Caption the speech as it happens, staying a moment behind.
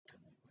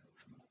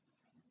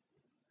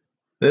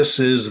This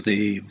is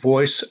the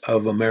Voice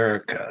of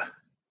America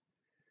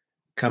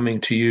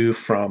coming to you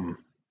from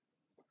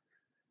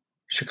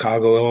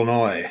Chicago,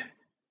 Illinois.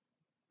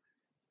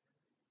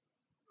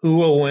 Who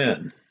will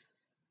win,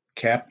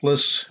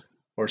 capitalists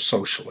or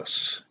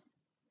socialists?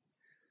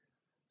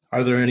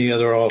 Are there any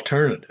other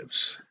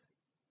alternatives?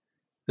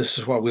 This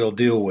is what we'll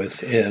deal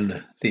with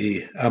in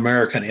the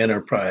American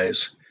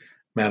Enterprise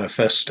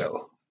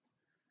Manifesto,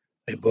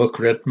 a book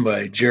written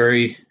by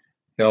Jerry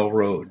L.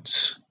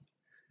 Rhoads.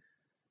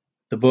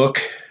 The book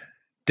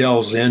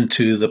delves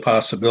into the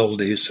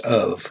possibilities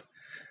of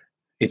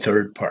a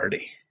third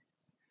party.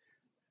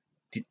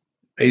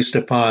 Based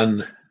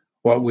upon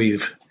what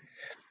we've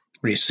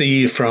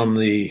received from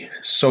the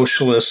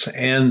socialists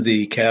and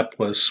the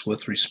capitalists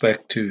with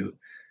respect to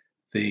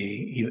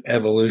the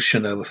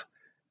evolution of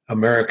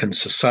American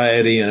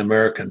society and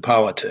American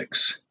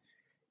politics,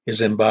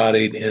 is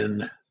embodied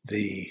in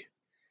the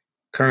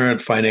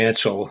current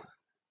financial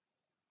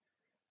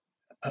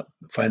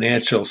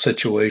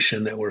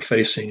situation that we're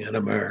facing in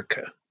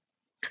America.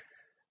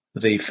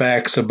 The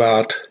facts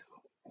about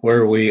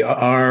where we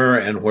are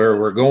and where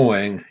we're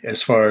going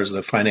as far as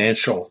the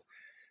financial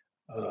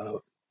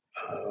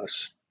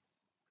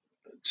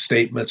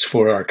statements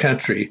for our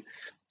country,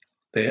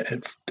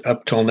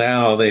 up till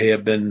now, they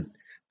have been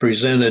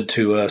presented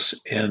to us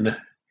in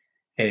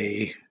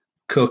a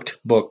cooked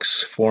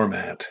books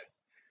format.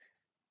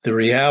 The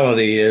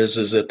reality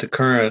is that the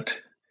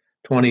current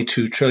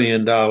 $22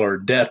 trillion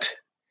debt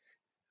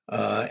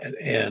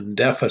and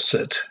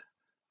deficit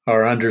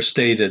are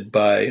understated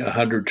by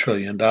 $100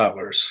 trillion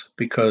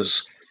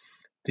because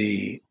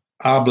the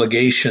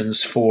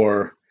obligations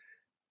for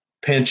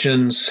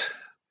pensions,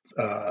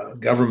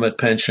 government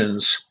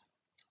pensions,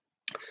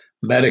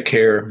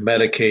 Medicare,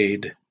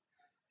 Medicaid,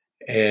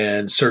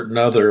 and certain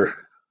other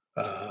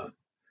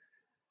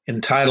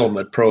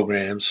entitlement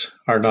programs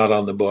are not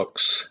on the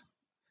books.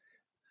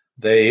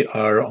 They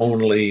are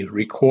only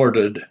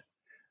recorded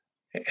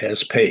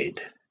as paid.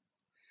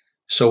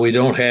 So we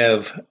don't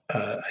have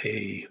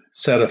a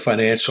set of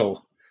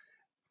financial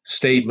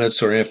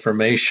statements or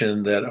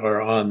information that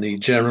are on the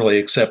generally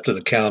accepted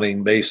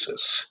accounting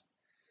basis.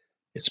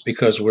 It's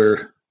because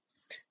we're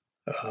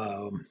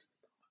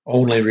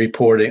only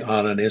reporting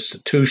on an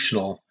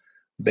institutional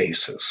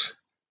basis,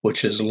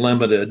 which is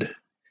limited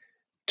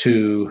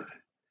to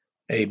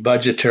a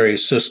budgetary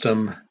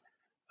system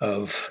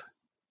of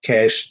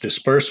cash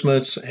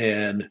disbursements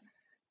and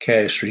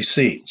cash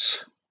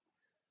receipts.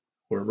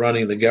 We're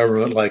running the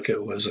government like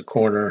it was a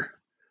corner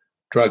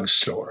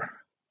drugstore.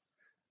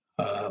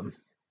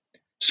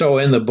 So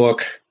in the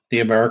book,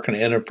 The American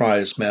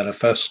Enterprise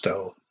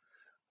Manifesto,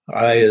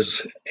 I,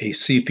 as a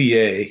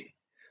CPA,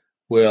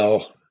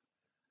 will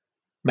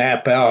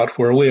map out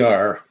where we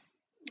are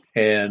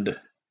and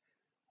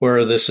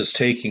where this is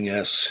taking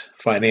us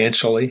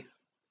financially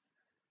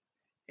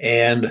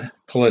and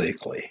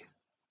politically.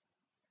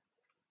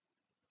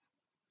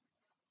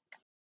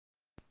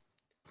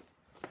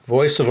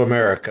 Voice of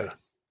America.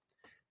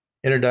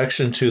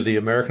 Introduction to the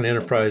American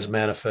Enterprise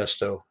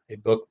Manifesto, a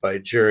book by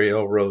Jerry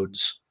L.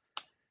 Rhoads,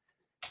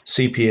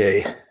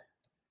 CPA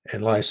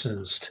and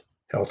licensed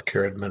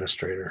healthcare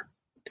administrator.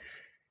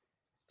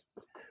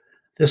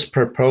 This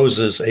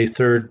proposes a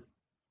third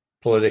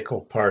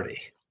political party.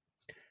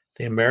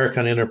 The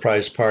American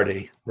Enterprise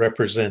Party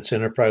represents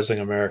enterprising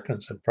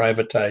Americans and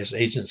privatized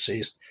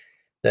agencies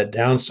that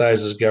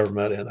downsizes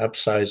government and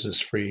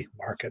upsizes free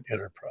market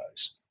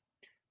enterprise.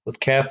 With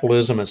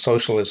capitalism and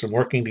socialism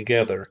working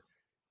together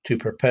to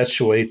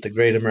perpetuate the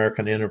great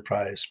American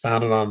enterprise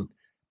founded on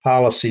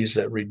policies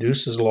that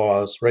reduces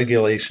laws,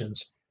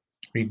 regulations,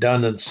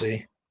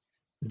 redundancy,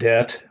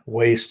 debt,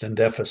 waste, and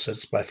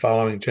deficits by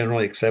following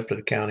generally accepted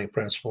accounting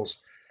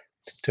principles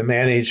to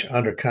manage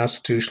under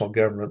constitutional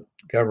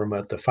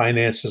government the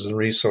finances and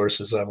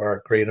resources of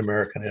our great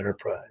American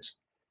enterprise.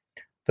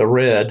 The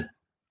red,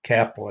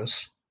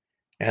 capitalists,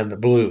 and the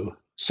blue,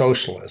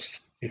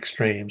 socialist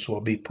extremes will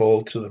be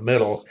pulled to the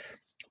middle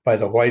by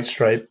the white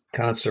stripe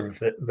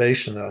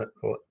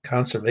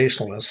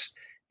conservationists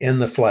in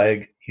the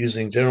flag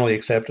using generally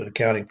accepted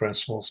accounting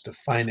principles to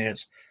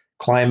finance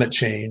climate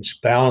change,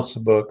 balance the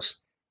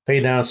books, pay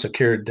down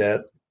secured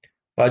debt,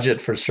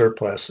 budget for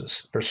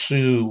surpluses,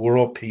 pursue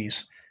world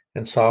peace,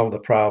 and solve the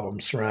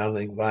problems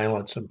surrounding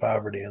violence and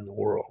poverty in the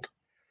world.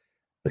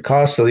 The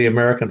cost of the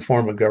American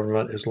form of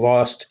government is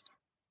lost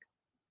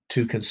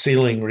to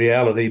concealing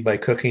reality by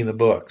cooking the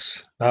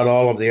books. Not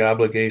all of the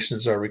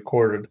obligations are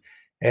recorded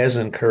as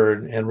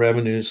incurred, and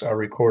revenues are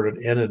recorded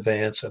in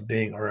advance of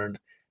being earned,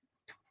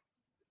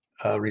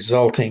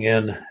 resulting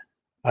in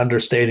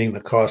understating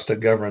the cost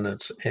of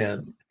governance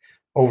and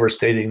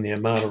overstating the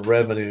amount of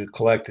revenue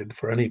collected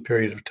for any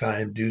period of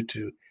time due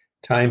to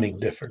timing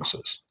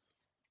differences.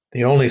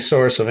 The only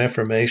source of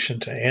information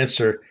to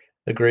answer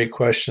the great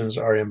questions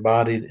are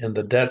embodied in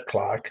the debt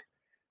clock,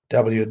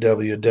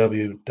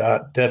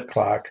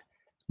 www.debtclock,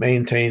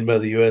 maintained by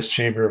the U.S.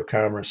 Chamber of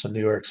Commerce in New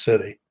York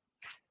City.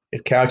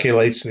 It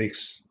calculates the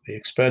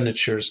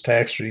expenditures,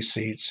 tax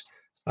receipts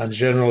on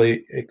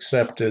generally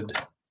accepted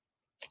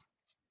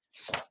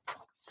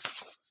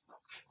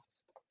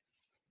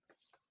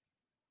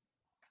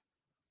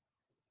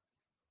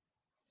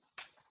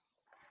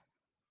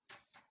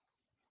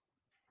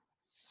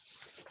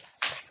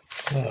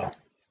Well,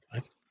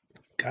 I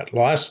got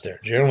lost there.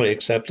 Generally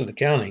accepted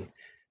accounting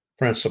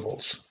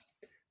principles.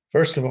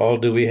 First of all,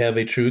 do we have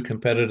a true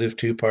competitive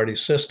two-party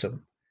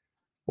system?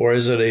 Or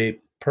is it a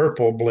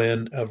purple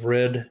blend of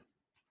red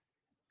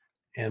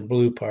and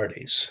blue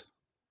parties?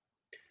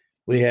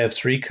 We have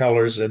three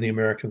colors in the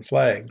American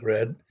flag,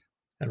 red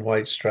and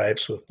white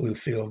stripes with blue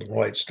field and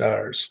white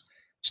stars,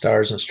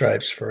 stars and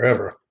stripes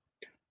forever.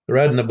 The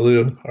red and the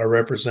blue are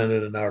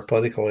represented in our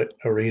political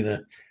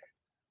arena,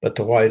 but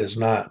the white is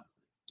not.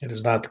 It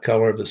is not the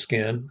color of the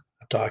skin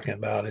I'm talking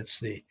about. It's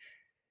the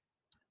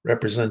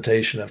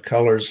representation of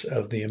colors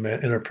of the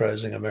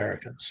enterprising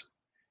Americans.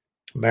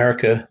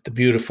 America, the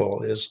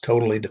beautiful, is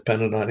totally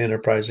dependent on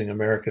enterprising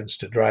Americans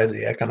to drive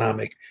the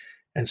economic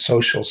and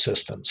social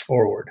systems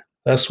forward.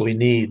 Thus, we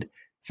need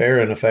fair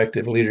and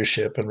effective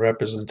leadership and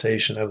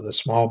representation of the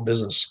small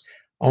business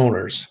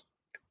owners,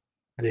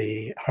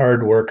 the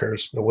hard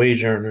workers, the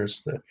wage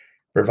earners, the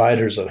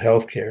providers of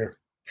healthcare,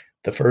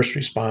 the first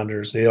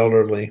responders, the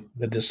elderly,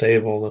 the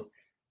disabled,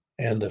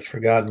 and the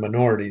forgotten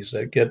minorities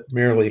that get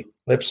merely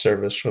lip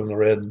service from the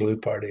red and blue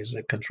parties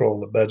that control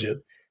the budget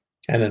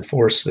and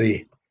enforce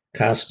the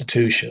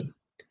Constitution.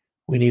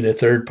 We need a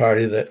third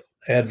party that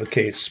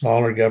advocates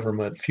smaller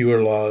government,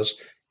 fewer laws,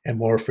 and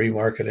more free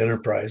market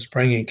enterprise,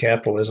 bringing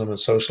capitalism and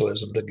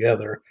socialism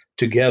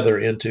together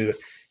into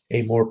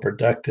a more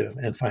productive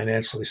and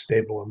financially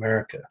stable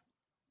America.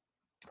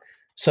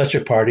 Such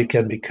a party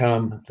can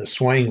become the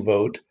swing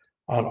vote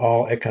on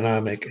all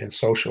economic and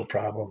social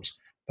problems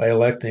by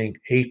electing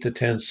 8 to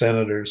 10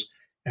 senators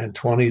and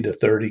 20 to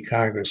 30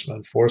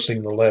 congressmen,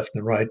 forcing the left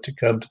and right to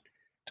come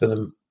to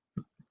the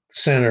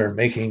center,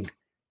 making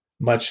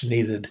much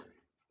needed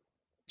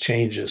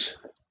changes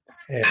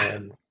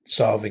and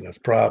solving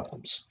of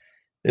problems.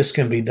 This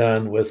can be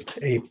done with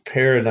a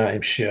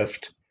paradigm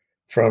shift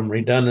from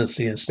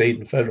redundancy in state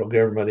and federal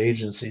government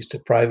agencies to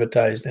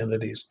privatized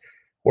entities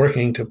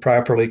working to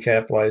properly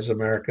capitalize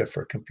America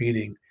for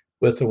competing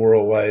with the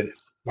worldwide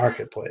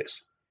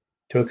marketplace.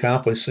 To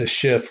accomplish this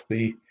shift,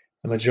 the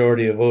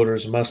majority of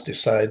voters must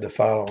decide the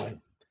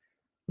following.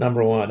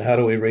 Number one, how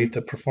do we rate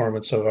the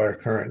performance of our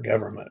current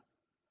government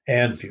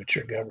and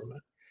future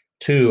government?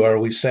 Two, are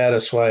we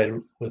satisfied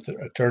with the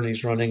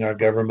attorneys running our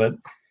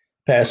government,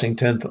 passing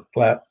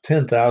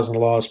 10,000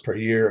 laws per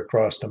year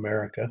across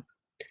America?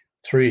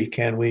 Three,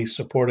 can we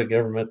support a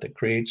government that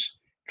creates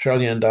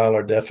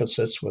trillion-dollar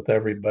deficits with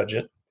every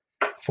budget?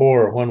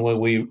 Four, when will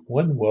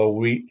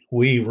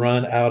we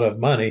run out of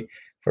money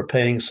for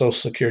paying Social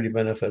Security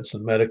benefits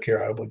and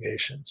Medicare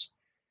obligations,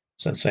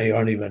 since they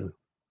aren't even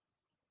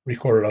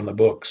recorded on the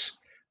books?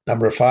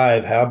 Number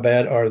five, how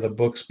bad are the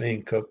books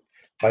being cooked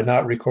by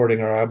not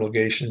recording our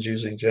obligations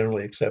using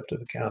generally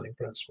accepted accounting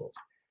principles?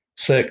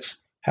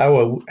 Six, how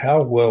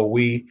will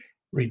we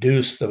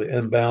reduce the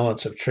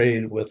imbalance of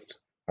trade with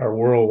our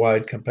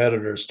worldwide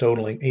competitors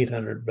totaling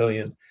 $800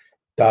 billion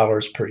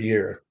per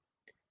year?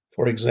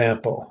 For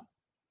example,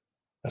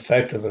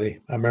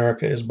 effectively,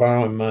 America is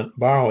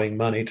borrowing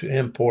money to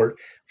import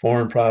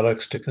foreign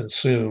products to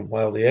consume,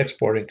 while the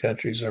exporting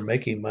countries are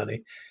making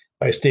money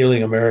by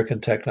stealing American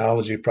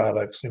technology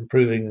products,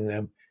 improving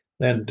them,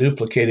 then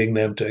duplicating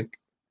them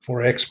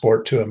for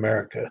export to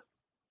America.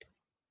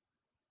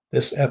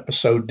 This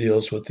episode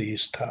deals with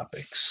these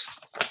topics.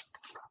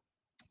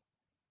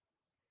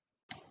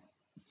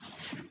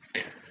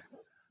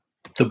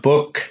 The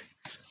book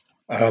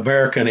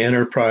American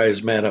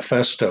Enterprise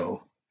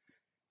Manifesto,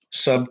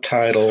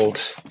 subtitled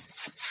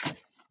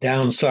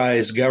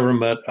Downsize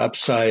Government,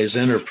 Upsize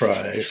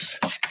Enterprise,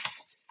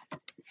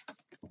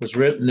 was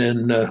written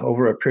in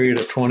over a period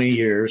of 20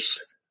 years,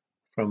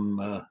 from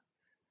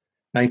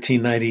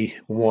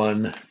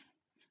 1991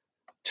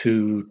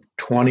 to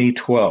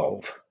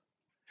 2012,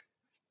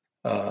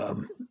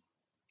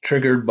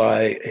 triggered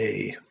by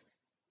a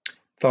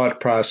thought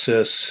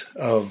process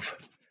of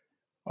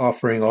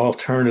offering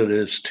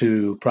alternatives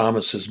to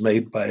promises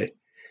made by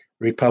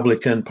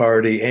Republican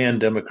Party and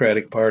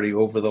Democratic Party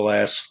over the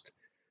last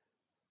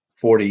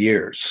 40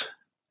 years.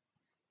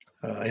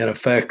 In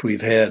effect,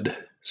 we've had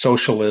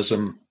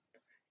socialism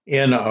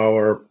in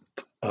our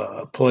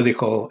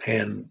political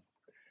and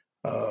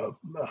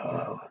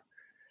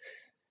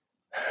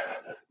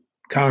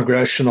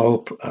congressional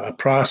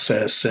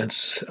process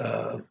since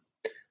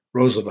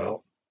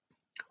Roosevelt,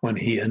 when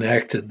he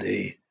enacted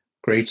the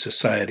Great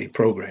Society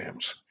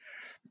programs.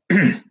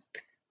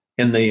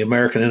 In the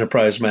American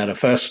Enterprise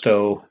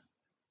Manifesto,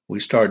 we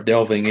start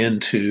delving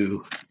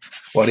into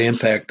what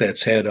impact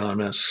that's had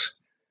on us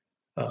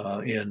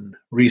in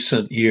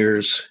recent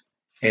years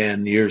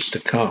and years to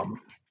come.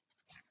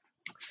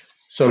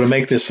 So to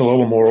make this a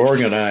little more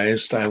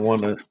organized, I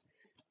want to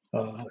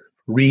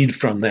read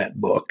from that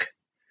book,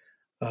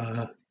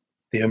 the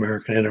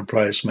American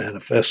Enterprise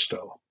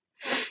Manifesto.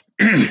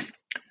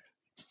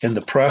 In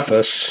the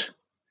preface,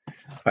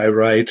 I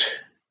write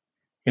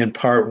in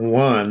part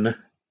one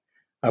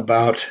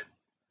about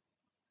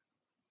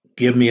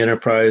give me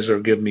enterprise or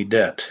give me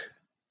debt,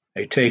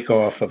 a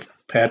takeoff of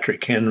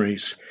Patrick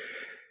Henry's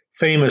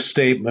famous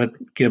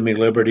statement, give me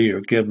liberty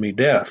or give me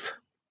death.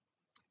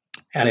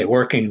 and a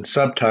working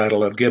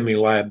subtitle of Give Me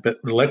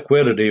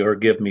Liquidity or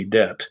Give Me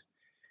Debt,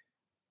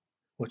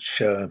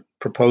 which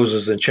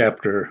proposes in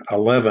Chapter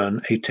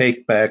 11 a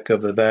take-back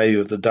of the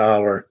value of the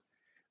dollar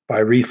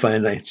by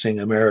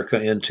refinancing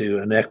America into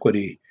an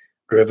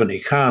equity-driven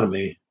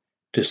economy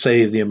to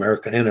save the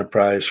American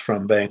enterprise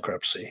from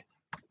bankruptcy.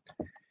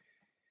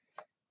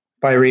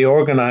 By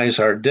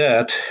reorganizing our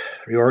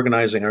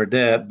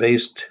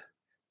debt-based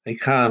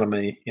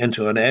economy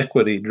into an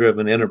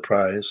equity-driven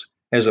enterprise,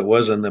 as it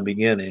was in the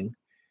beginning,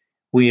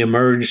 we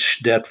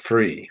emerge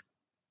debt-free.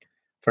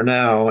 For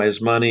now, as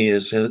money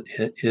is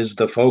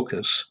the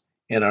focus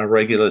in our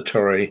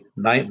regulatory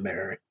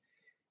nightmare,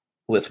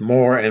 with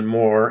more and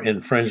more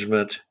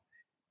infringement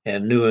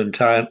and new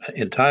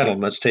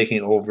entitlements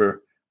taking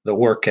over the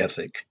work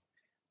ethic.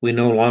 We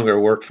no longer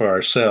work for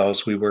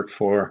ourselves, we work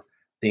for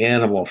the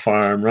animal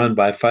farm run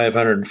by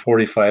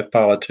 545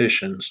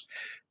 politicians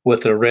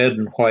with the red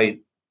and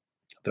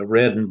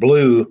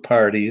blue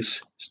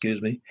parties,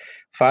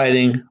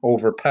 fighting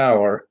over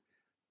power,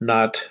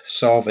 not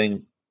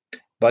solving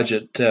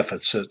budget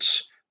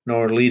deficits,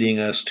 nor leading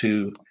us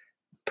to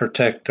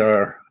protect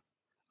our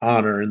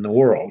honor in the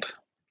world.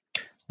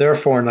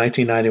 Therefore, in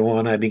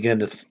 1991, I began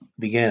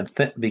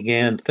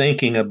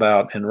thinking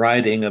about and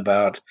writing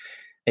about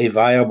a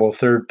viable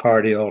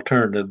third-party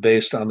alternative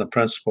based on the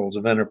principles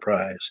of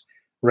enterprise,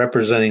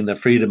 representing the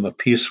freedom of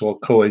peaceful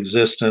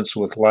coexistence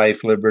with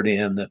life, liberty,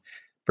 and the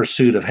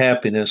pursuit of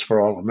happiness for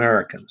all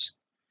Americans,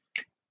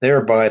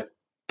 thereby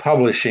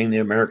publishing the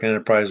American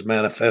Enterprise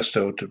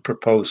Manifesto to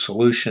propose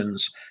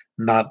solutions,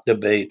 not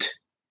debate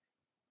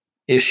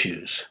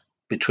issues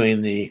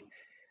between the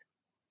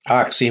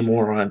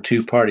oxymoron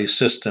two-party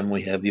system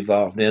we have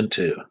evolved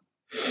into.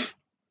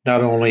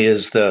 Not only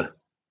is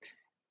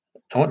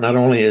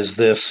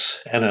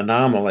this an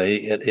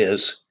anomaly, it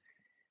is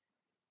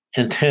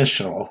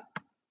intentional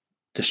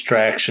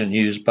distraction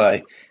used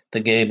by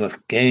the Gang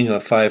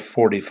of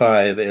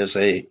 545 as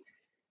a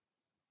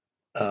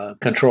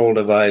control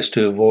device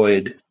to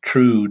avoid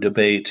true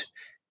debate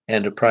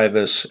and deprive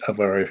us of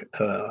our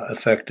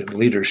effective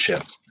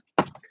leadership.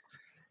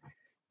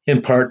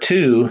 In part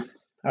 2,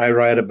 I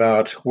write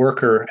about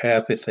worker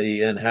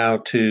apathy and how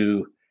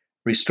to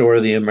restore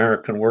the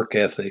American work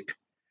ethic.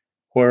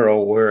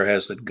 Where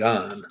has it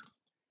gone?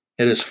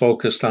 It is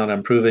focused on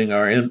improving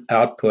our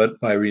output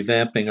by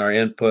revamping our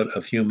input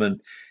of human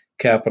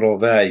capital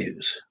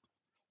values.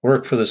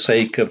 Work for the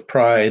sake of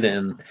pride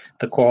and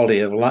the quality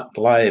of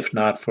life,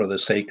 not for the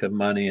sake of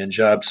money and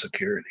job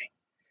security.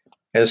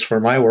 As for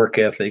my work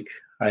ethic,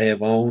 I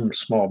have owned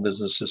small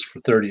businesses for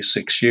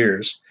 36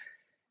 years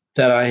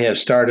that I have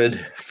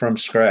started from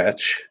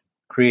scratch,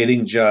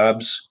 creating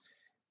jobs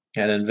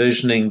and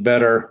envisioning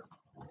better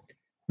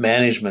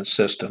management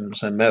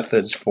systems and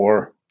methods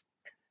for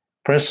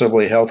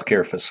principally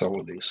healthcare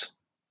facilities.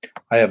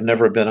 I have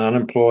never been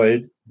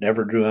unemployed,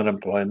 never drew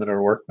unemployment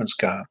or workman's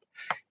comp,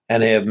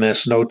 and I have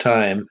missed no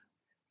time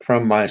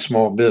from my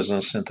small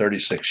business in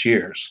 36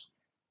 years.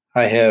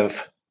 I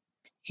have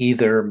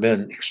either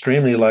been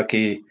extremely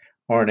lucky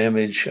or an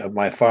image of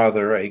my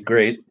father, a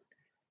great,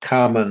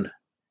 common,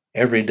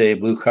 everyday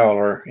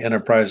blue-collar,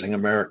 enterprising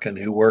American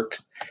who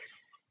worked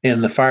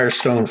in the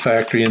Firestone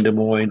factory in Des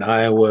Moines,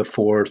 Iowa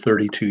for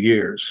 32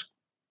 years.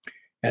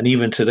 And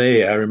even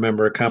today, I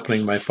remember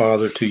accompanying my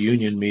father to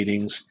union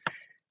meetings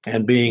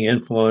and being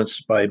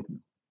influenced by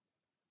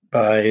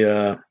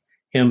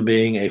him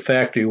being a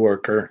factory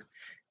worker.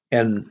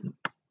 And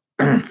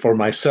for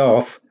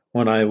myself,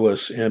 when I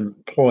was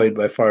employed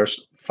by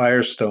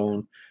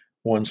Firestone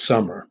one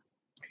summer,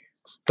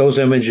 those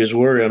images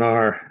were in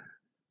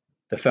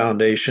the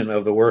foundation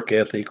of the work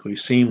ethic we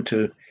seem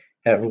to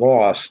have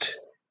lost,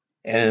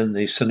 and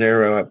the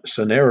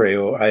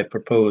scenario I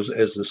propose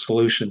as the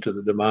solution to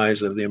the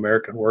demise of the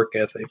American work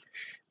ethic,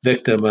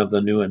 victim of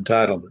the new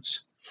entitlements.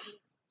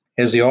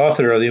 As the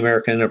author of the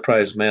American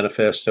Enterprise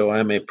Manifesto, I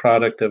am a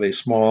product of a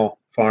small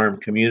farm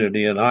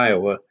community in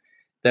Iowa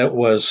that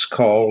was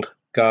called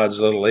God's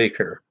Little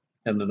Acre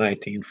in the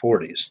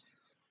 1940s,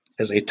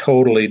 as a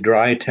totally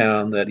dry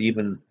town that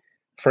even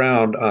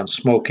frowned on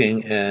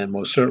smoking and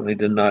most certainly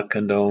did not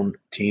condone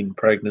teen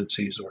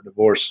pregnancies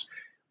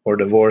or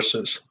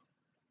divorces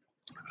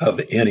of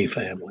any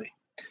family.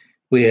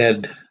 We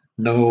had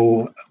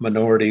no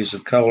minorities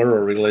of color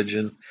or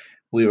religion.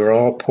 We were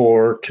all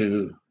poor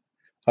to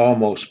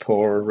almost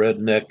poor,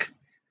 redneck,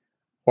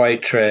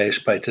 white trash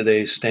by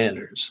today's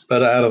standards.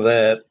 But out of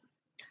that,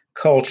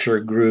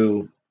 culture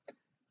grew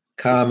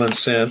common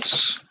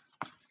sense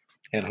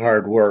and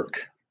hard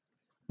work.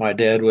 My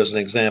dad was an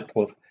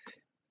example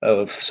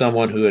of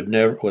someone who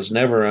was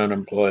never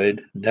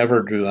unemployed,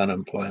 never drew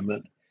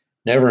unemployment,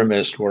 never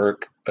missed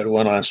work, but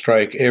went on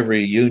strike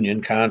every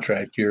union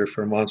contract year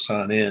for months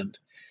on end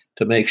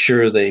to make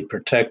sure they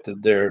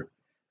protected their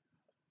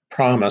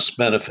promised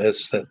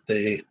benefits that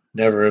they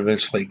never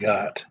eventually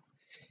got.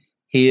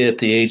 He, at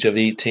the age of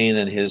 18,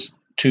 and his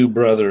two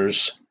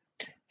brothers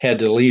had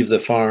to leave the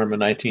farm in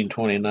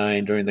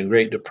 1929 during the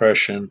Great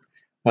Depression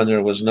when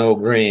there was no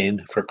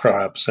grain for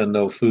crops and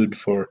no food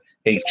for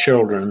 8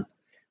 children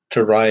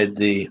to ride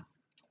the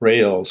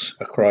rails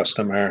across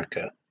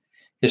America.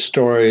 His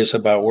stories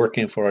about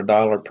working for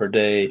 $1 per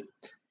day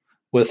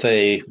with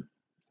a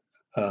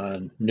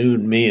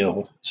noon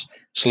meal,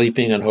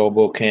 sleeping in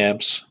hobo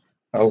camps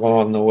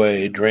along the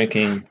way,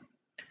 drinking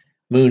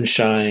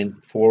moonshine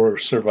for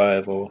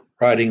survival,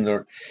 riding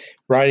the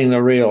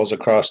rails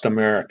across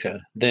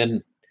America,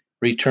 then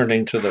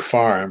returning to the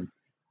farm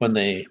when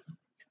they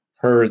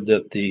heard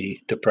that the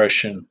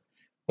Depression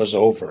was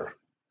over.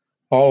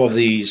 All of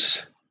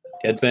these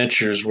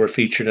adventures were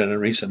featured in a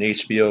recent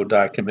HBO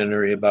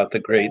documentary about the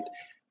Great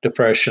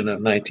Depression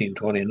of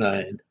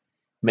 1929,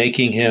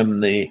 making him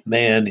the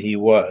man he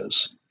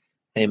was,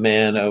 a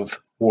man of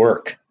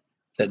work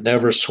that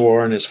never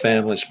swore in his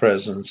family's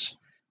presence,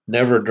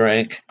 never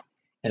drank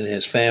in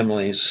his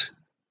family's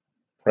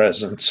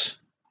presence,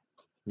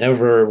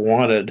 never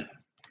wanted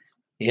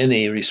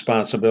any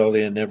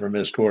responsibility, and never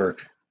missed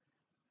work.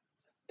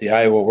 The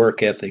Iowa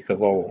work ethic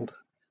of old.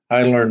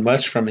 I learned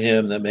much from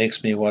him that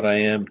makes me what I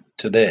am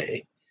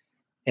today,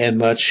 and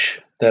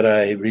much that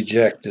I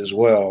reject as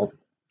well,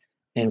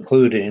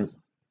 including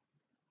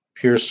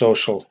pure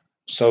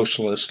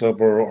socialist,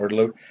 liberal,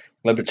 or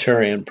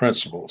libertarian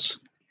principles.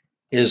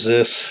 Is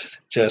this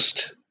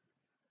just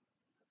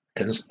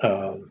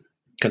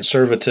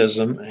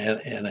conservatism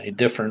and a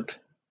different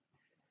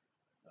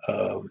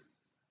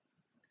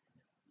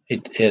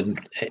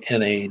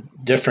in a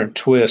different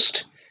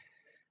twist?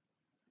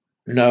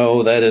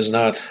 No, that is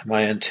not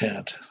my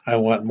intent. I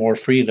want more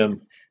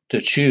freedom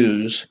to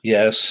choose,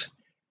 yes,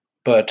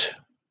 but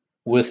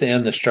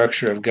within the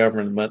structure of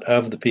government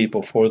of the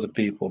people, for the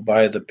people,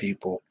 by the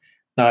people,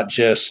 not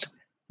just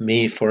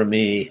me for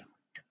me,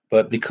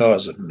 but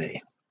because of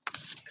me.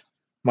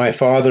 My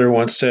father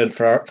once said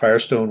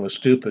Firestone was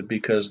stupid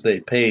because they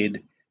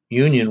paid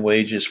union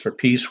wages for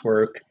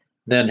piecework,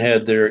 then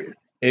had their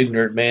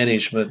ignorant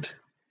management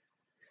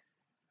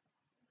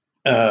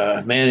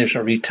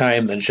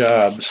retime the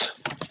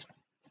jobs.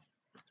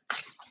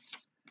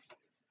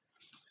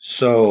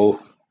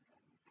 So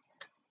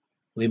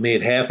we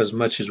made half as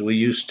much as we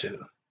used to.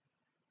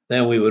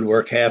 Then we would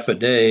work half a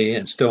day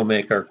and still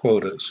make our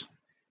quotas.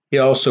 He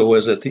also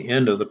was at the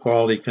end of the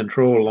quality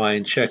control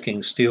line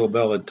checking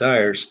steel-belted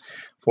tires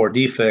for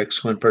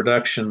defects when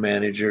production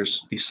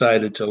managers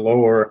decided to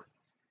lower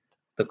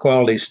the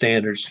quality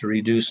standards to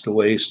reduce the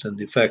waste and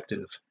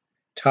defective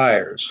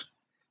tires.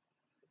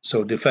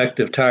 So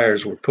defective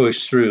tires were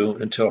pushed through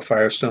until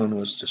Firestone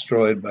was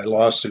destroyed by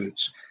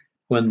lawsuits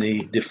when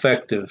the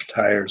defective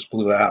tires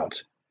blew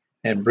out,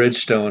 and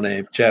Bridgestone,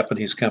 a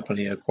Japanese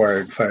company,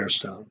 acquired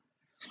Firestone.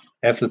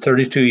 After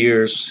 32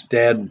 years,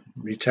 Dad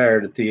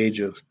retired at the age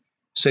of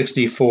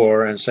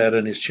 64 and sat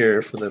in his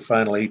chair for the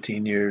final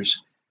 18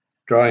 years,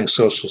 drawing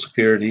Social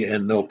Security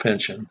and no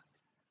pension,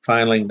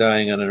 finally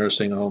dying in a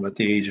nursing home at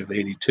the age of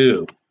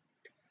 82.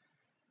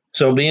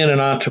 So being an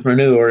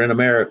entrepreneur in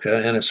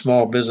America and a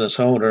small business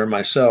owner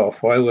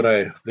myself, why would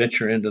I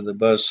venture into the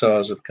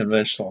buzzsaws of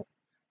conventional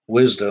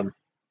wisdom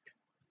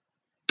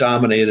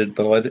dominated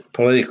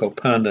political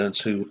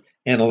pundits who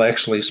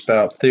intellectually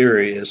spout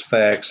theory as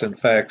facts, and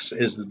facts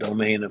is the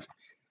domain of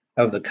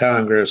the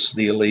Congress,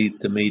 the elite,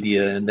 the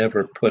media, and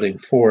never putting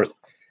forth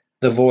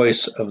the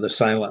voice of the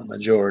silent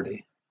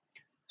majority.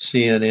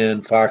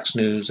 CNN, Fox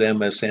News,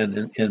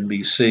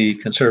 MSNBC,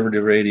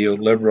 conservative radio,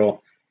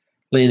 liberal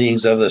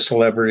leanings of the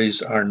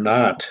celebrities are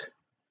not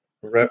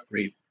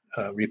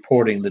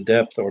reporting the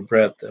depth or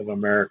breadth of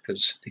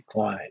America's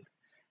decline.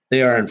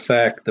 They are, in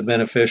fact, the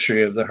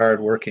beneficiary of the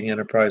hardworking,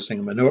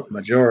 enterprising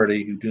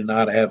majority who do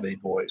not have a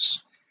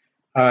voice.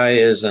 I,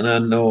 as an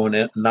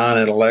unknown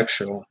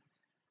non-intellectual,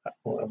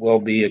 will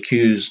be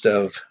accused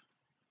of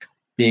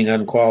being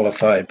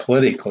unqualified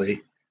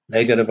politically,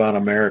 negative on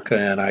America,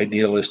 and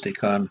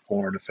idealistic on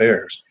foreign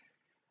affairs.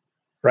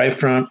 Right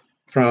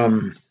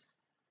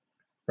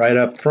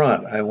up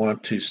front, I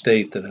want to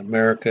state that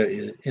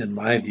America, in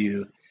my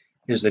view,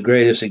 is the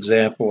greatest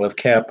example of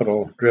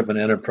capital-driven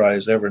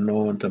enterprise ever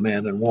known to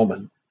man and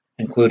woman,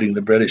 including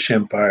the British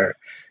Empire,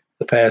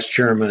 the past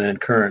German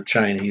and current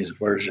Chinese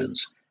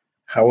versions.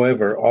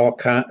 However, all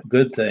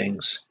good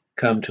things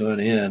come to an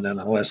end, and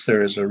unless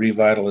there is a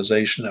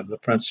revitalization of the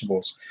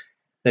principles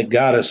that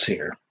got us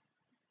here.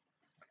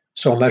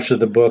 So much of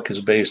the book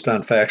is based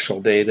on factual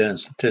data and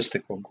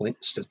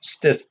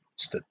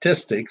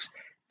statistics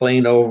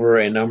gleaned over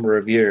a number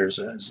of years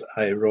as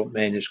I wrote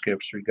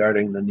manuscripts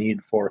regarding the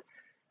need for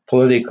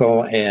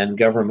political and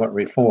government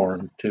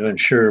reform to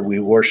ensure we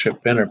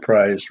worship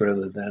enterprise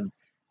rather than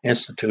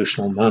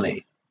institutional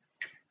money.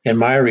 In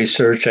my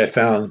research, I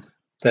found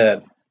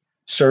that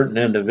certain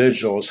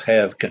individuals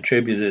have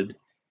contributed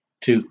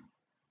to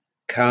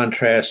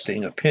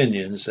contrasting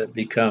opinions that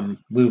become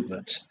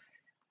movements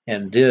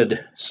and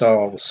did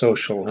solve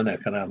social and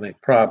economic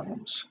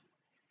problems.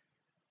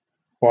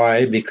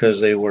 Why? Because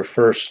they were,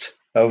 first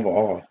of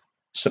all,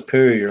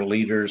 superior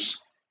leaders,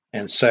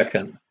 and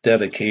second,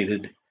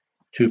 dedicated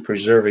to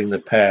preserving the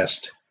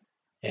past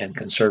and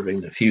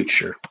conserving the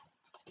future.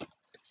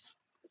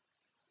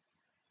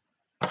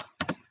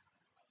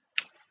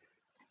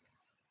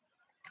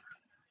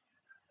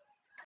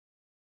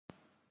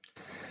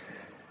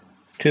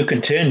 To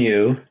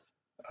continue,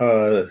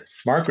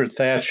 Margaret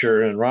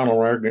Thatcher and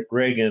Ronald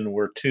Reagan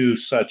were two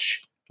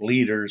such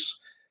leaders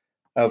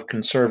of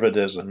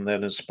conservatism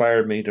that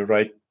inspired me to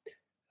write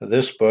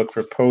this book,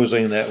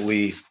 proposing that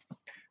we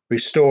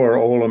restore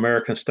old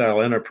American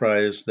style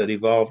enterprise that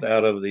evolved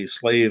out of the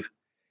slave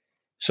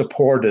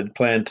supported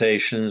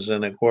plantations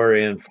and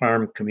agrarian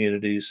farm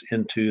communities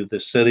into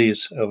the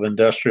cities of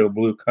industrial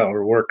blue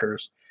collar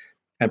workers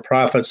and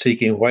profit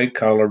seeking white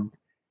collar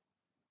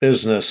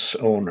business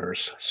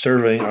owners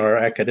serving our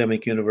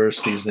academic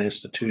universities and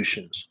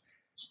institutions.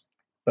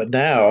 But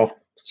now,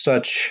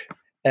 such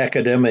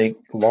academic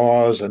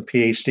laws and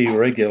PhD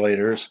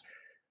regulators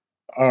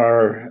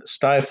are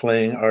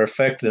stifling our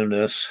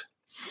effectiveness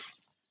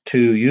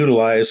to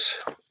utilize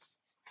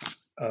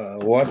uh,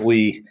 what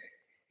we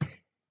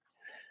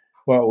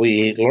what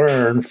we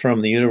learn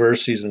from the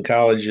universities and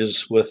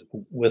colleges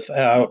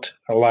without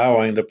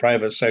allowing the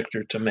private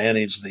sector to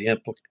manage the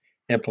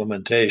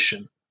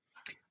implementation.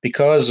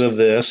 Because of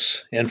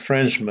this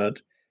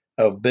infringement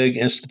of big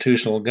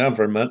institutional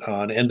government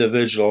on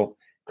individual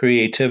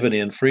creativity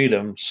and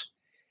freedoms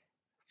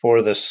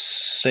for the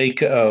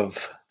sake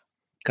of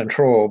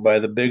control by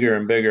the bigger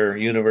and bigger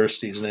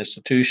universities and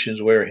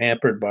institutions, we're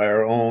hampered by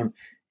our own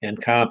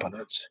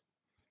incompetence.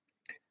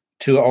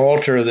 To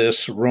alter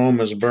this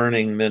Rome is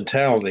burning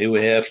mentality,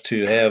 we have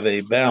to have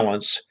a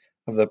balance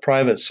of the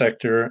private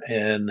sector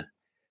and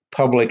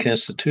public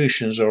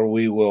institutions, or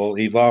we will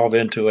evolve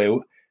into a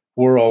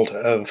world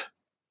of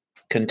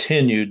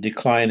continued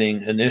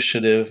declining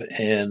initiative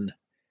and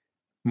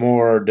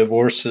more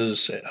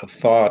divorces of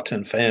thought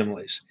and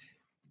families.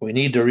 We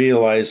need to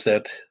realize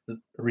that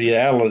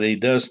reality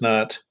does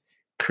not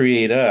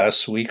create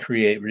us, we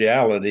create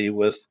reality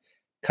with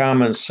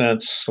common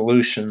sense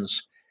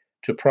solutions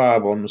to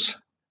problems,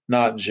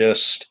 not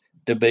just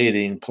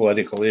debating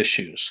political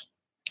issues.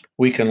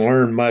 We can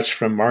learn much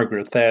from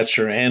Margaret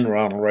Thatcher and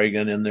Ronald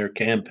Reagan in their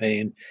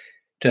campaign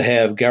to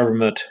have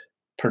government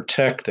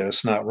protect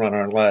us, not run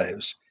our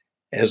lives,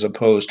 as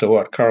opposed to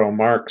what Karl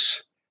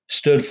Marx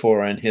stood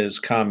for in his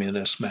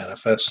Communist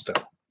Manifesto.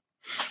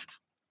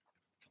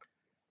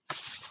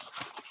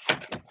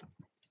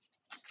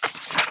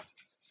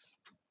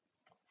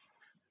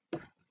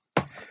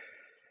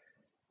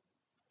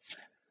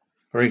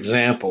 For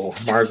example,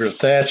 Margaret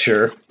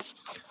Thatcher,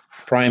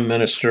 Prime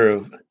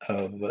Minister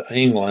of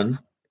England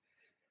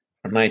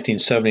from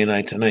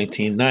 1979 to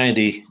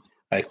 1990,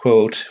 I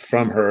quote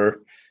from her,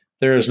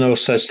 "There is no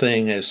such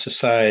thing as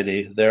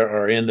society. There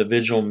are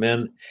individual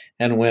men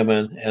and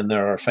women, and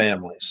there are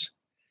families."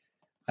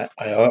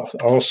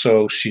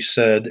 Also, she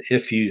said,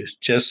 if you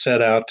just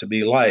set out to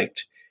be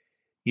liked,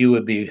 you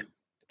would be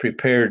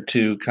prepared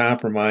to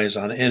compromise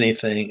on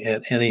anything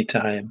at any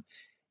time,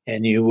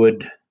 and you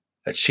would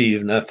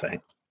achieve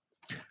nothing.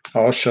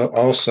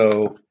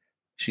 Also,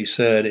 she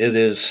said, it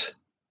is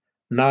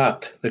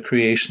not the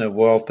creation of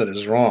wealth that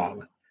is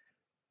wrong,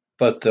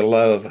 but the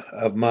love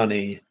of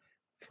money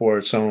for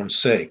its own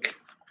sake.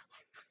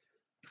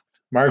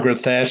 Margaret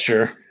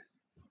Thatcher,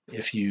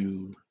 if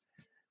you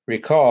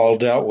recall,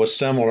 dealt with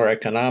similar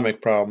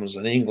economic problems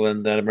in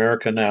England that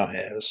America now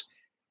has.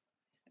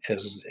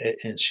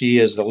 And she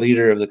is the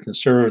leader of the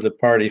Conservative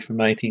Party from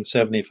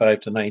 1975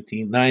 to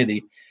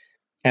 1990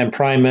 and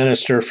Prime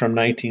Minister from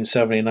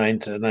 1979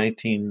 to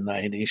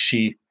 1990.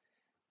 She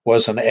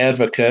was an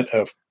advocate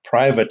of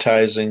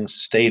privatizing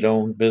state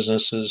owned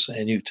businesses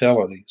and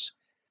utilities,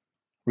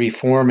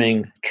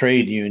 reforming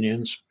trade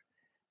unions,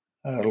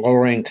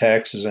 lowering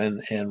taxes,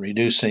 and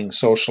reducing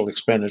social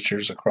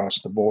expenditures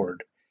across the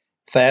board.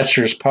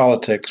 Thatcher's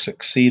politics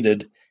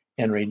succeeded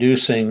in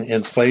reducing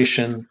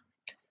inflation,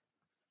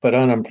 but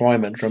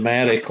unemployment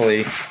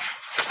dramatically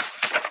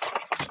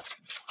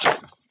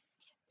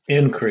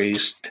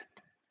increased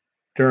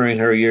during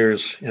her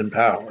years in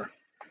power.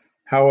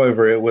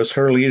 However, it was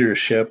her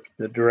leadership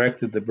that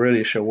directed the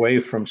British away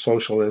from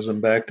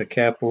socialism back to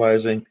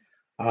capitalizing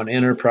on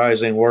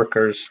enterprising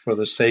workers for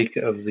the sake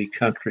of the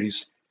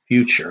country's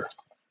future.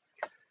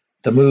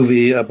 The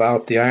movie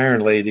about the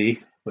Iron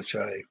Lady, which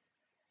I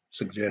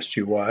suggest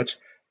you watch,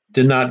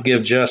 did not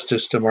give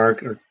justice to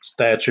Margaret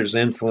Thatcher's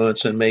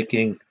influence in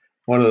making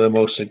one of the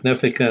most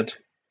significant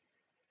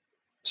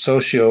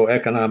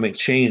socio-economic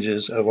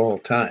changes of all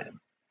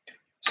time.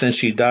 Since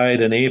she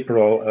died in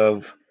April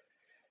of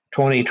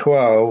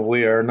 2012,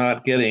 we are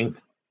not going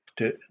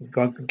to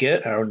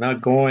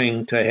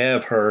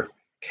have her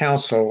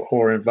counsel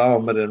or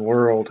involvement in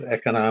world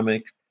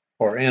economic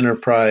or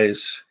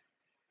enterprise.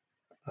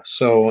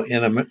 So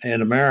in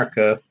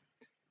America,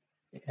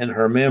 in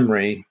her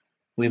memory,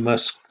 we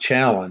must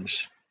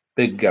challenge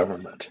big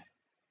government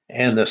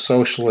and the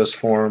socialist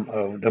form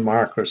of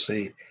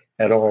democracy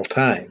at all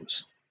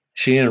times.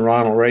 She and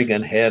Ronald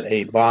Reagan had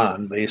a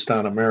bond based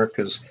on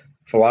America's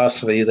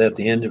philosophy that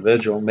the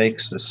individual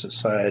makes the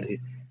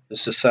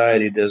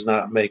society does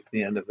not make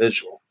the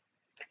individual.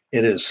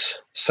 It is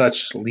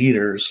such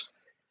leaders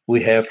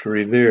we have to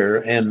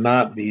revere and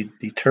not be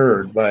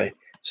deterred by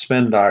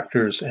spin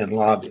doctors and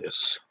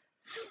lobbyists.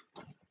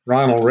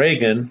 Ronald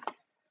Reagan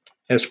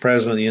as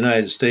President of the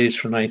United States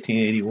from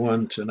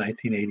 1981 to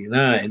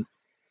 1989,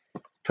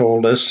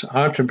 told us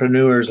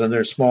entrepreneurs and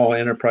their small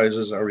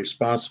enterprises are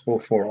responsible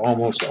for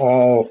almost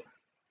all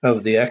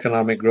of the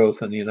economic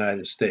growth in the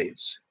United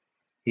States.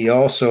 He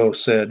also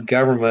said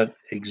government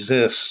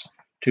exists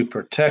to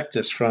protect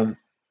us from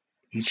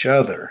each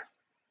other.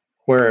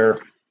 Where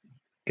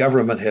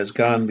government has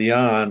gone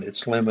beyond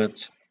its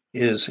limits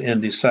is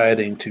in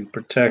deciding to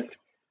protect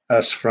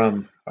us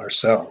from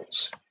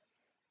ourselves.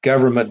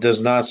 Government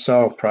does not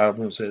solve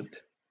problems,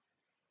 it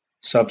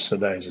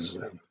subsidizes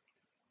them.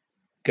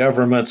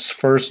 Government's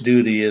first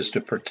duty is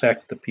to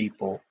protect the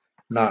people,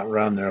 not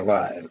run their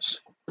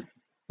lives.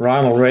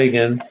 Ronald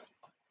Reagan,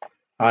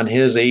 on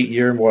his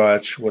 8-year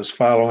watch, was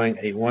following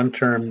a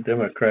one-term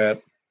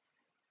Democratic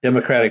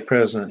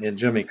president in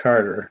Jimmy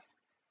Carter,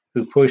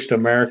 who pushed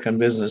American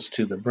business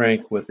to the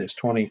brink with his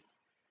 23%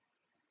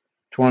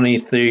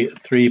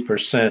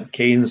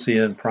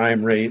 Keynesian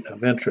prime rate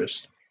of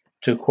interest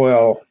to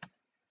quell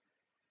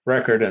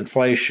record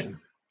inflation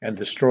and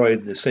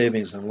destroyed the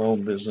savings and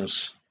loan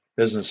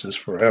businesses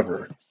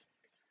forever.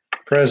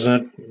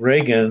 President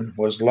Reagan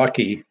was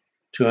lucky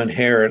to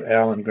inherit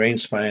Alan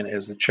Greenspan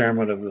as the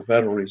chairman of the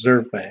Federal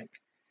Reserve Bank,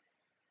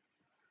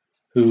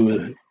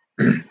 who,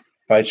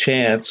 by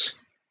chance,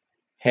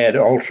 had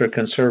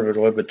ultra-conservative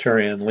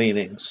libertarian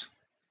leanings.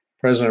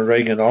 President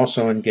Reagan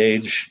also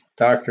engaged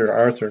Dr.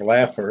 Arthur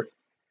Laffer,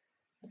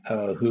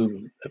 a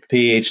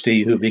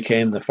PhD, who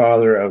became the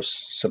father of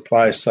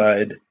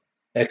supply-side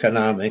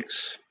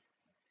economics,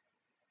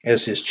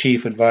 as his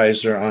chief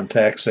advisor on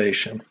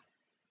taxation,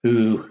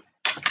 who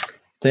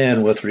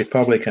then, with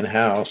Republican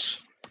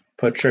House,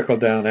 put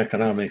trickle-down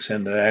economics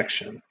into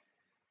action.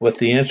 With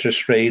the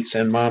interest rates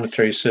and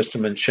monetary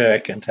system in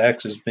check and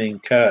taxes being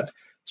cut,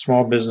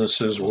 small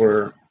businesses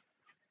were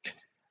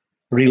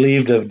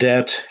relieved of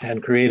debt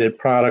and created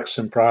products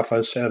and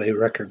profits at a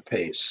record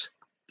pace.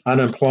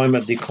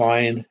 Unemployment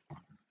declined,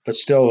 but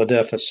still the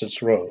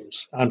deficits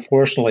rose.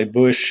 Unfortunately,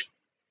 Bush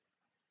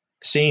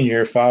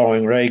Sr.,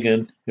 following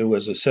Reagan, who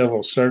was a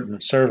civil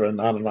servant,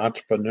 not an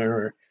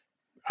entrepreneur,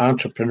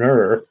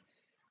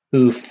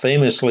 who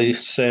famously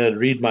said,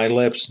 "Read my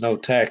lips, no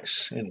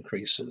tax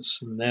increases,"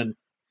 and then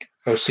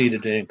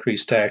proceeded to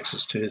increase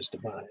taxes to his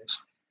demise.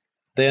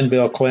 Then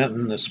Bill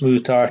Clinton, the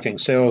smooth-talking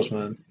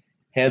salesman,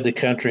 had the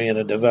country in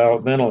a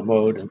developmental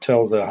mode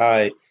until the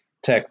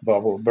high-tech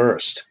bubble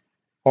burst.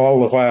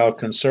 All the while,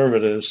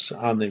 conservatives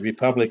on the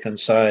Republican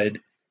side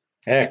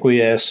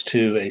acquiesced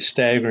to a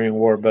staggering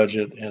war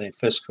budget and a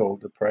fiscal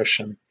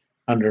depression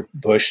under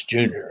Bush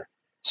Jr.,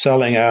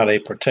 selling out a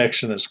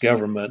protectionist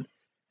government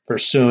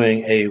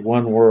pursuing a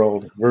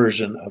one-world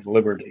version of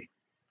liberty.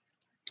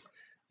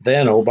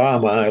 Then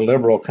Obama, a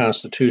liberal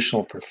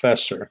constitutional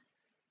professor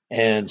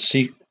and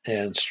street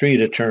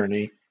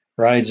attorney,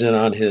 rides in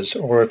on his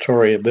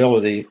oratory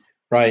ability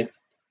right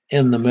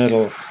in the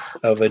middle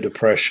of a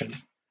depression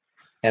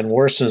and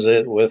worsens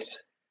it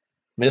with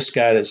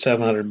misguided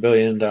 $700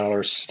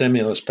 billion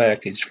stimulus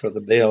package for the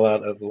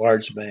bailout of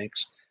large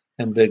banks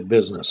and big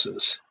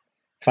businesses,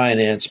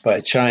 financed by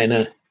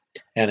China,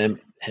 and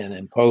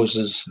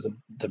imposes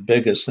the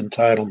biggest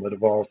entitlement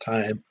of all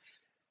time,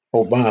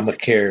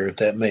 Obamacare,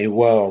 that may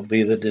well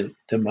be the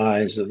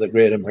demise of the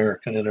great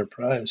American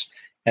enterprise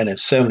and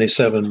its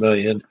 77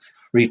 million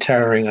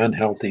retiring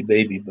unhealthy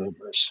baby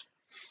boomers.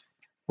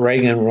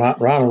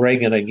 Ronald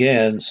Reagan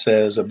again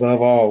says,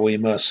 above all, we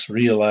must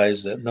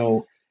realize that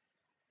no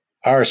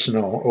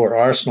arsenal or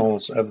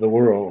arsenals of the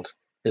world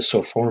is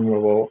so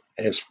formidable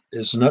as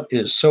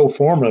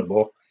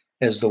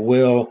the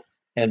will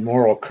and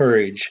moral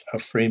courage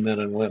of free men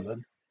and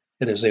women.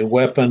 It is a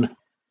weapon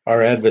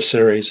our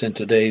adversaries in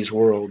today's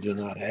world do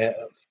not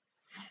have.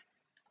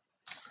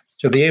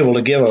 To be able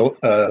to give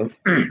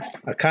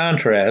a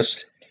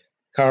contrast,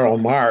 Karl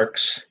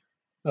Marx,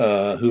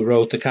 who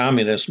wrote the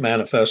Communist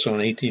Manifesto in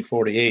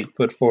 1848,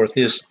 put forth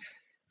his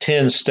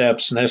 10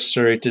 steps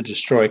necessary to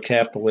destroy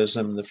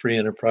capitalism and the free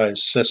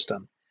enterprise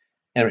system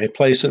and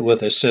replace it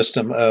with a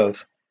system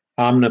of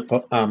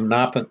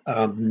omnipotent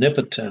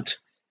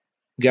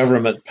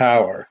government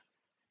power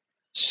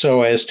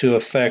so as to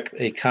effect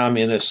a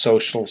communist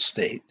social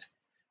state.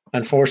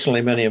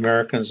 Unfortunately, many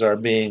Americans are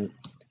being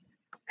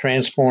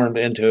transformed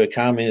into a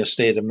communist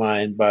state of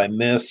mind by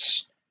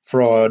myths,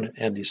 fraud,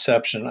 and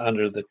deception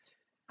under the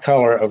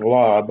color of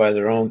law by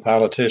their own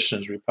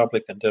politicians,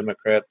 Republican,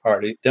 Democratic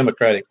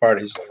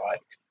parties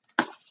alike.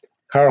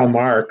 Karl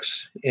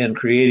Marx, in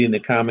creating the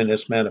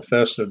Communist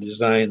Manifesto,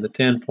 designed the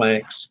 10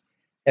 planks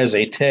as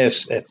a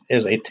test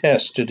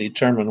to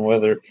determine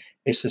whether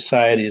a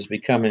society is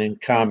becoming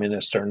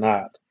communist or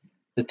not.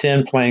 The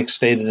 10 planks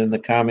stated in the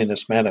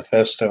Communist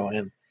Manifesto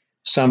and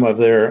some of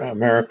their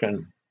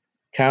American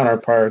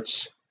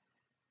counterparts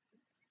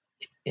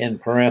in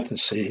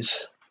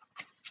parentheses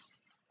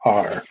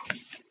are: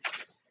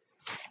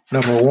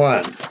 number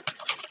 1,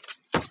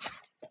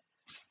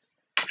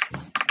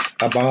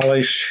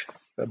 abolish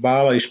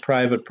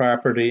private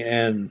property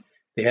and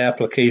the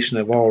application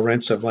of all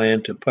rents of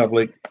land to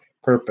public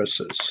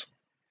purposes.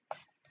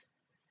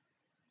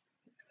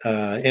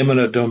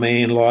 Eminent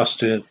domain lost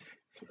to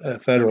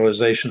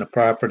federalization of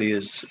property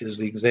is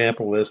the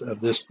example of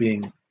this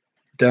being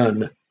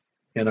done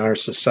in our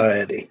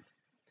society.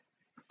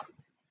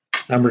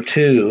 Number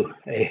two,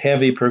 a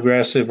heavy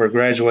progressive or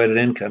graduated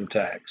income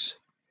tax.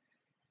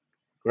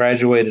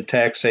 Graduated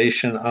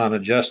taxation on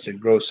adjusted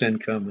gross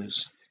income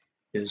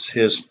is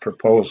his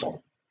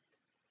proposal.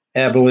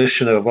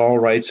 Abolition of all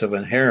rights of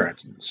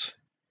inheritance.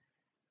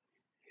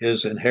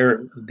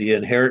 The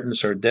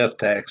inheritance or death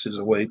tax is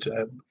a way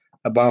to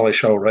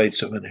abolish all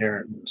rights of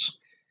inheritance.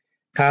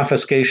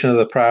 Confiscation of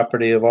the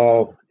property of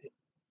all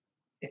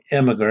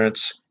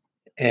immigrants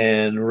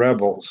and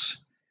rebels.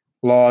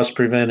 Laws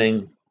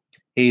preventing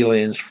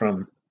aliens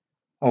from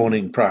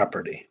owning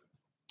property.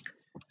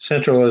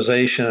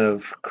 Centralization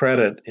of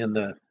credit in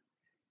the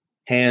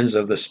hands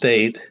of the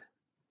state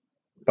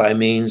by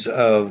means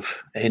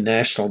of a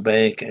national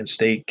bank and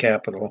state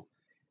capital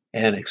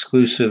and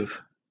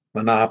exclusive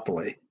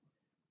monopoly.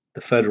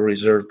 The Federal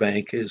Reserve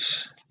Bank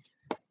is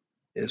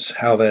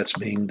how that's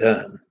being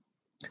done.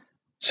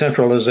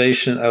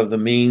 Centralization of the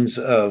means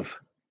of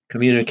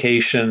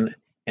communication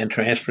and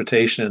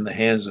transportation in the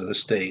hands of the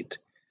state,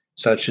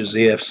 such as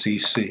the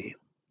FCC.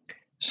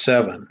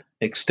 7,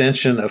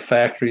 extension of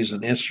factories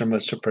and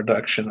instruments of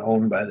production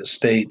owned by the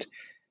state,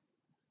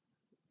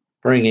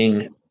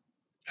 bringing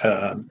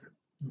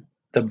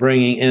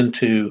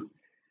into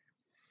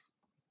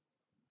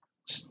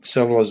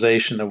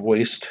civilization of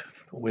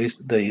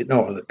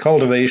the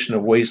cultivation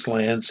of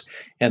wastelands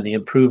and the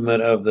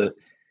improvement of the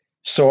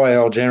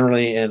soil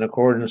generally in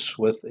accordance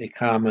with a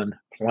common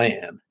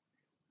plan.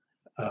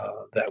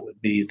 That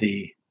would be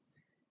the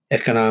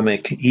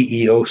economic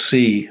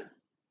EEOC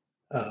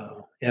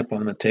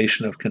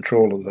implementation of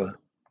control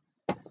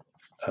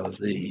of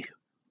the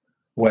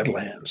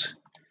wetlands.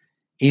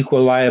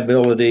 Equal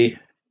liability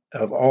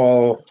of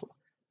all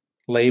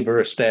labor,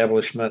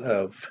 establishment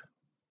of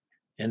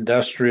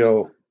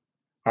industrial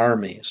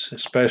armies,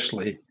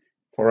 especially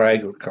for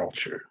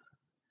agriculture.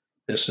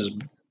 This is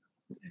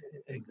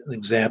an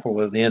example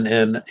of the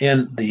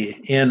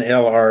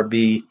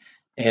NLRB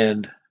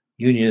and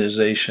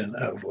unionization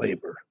of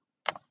labor.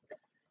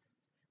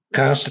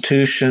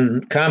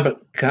 Combination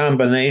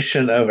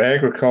of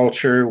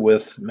agriculture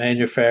with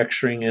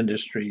manufacturing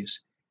industries,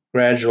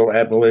 gradual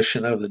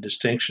abolition of the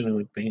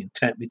distinction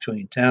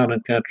between town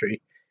and country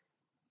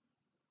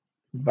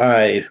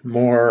by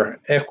more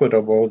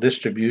equitable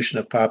distribution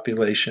of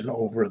population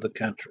over the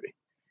country,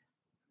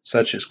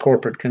 such as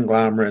corporate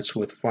conglomerates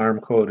with farm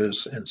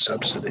quotas and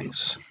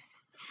subsidies.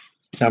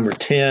 Number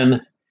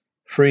 10,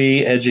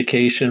 free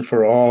education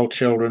for all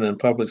children in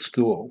public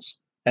schools,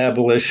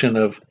 abolition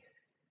of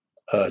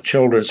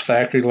children's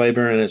factory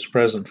labor in its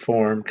present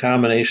form,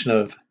 combination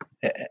of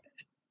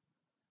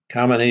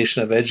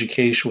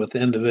education with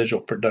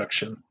individual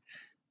production.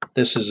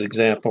 This is an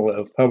example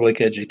of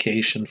public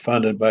education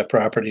funded by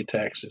property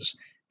taxes,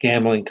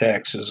 gambling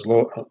taxes,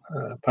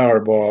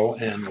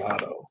 Powerball, and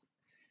Lotto.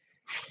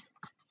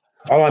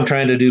 All I'm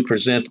trying to do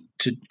present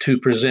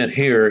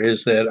here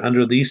is that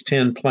under these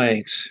 10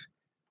 planks,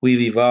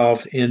 we've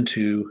evolved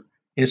into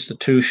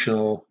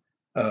institutional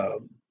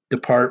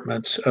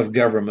departments of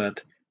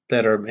government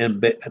that are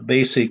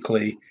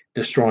basically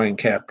destroying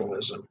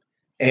capitalism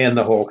and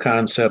the whole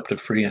concept of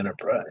free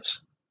enterprise.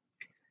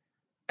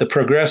 The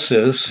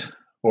progressives,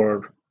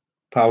 or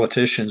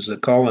politicians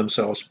that call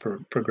themselves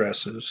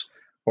progressives,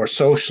 or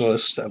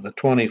socialists of the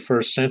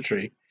 21st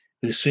century,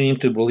 who seem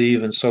to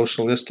believe in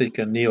socialistic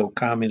and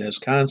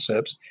neo-communist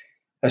concepts,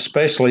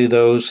 especially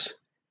those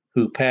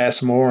who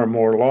pass more and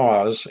more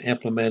laws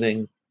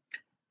implementing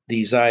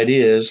these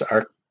ideas,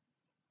 are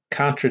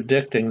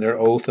contradicting their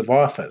oath of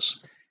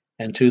office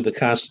and to the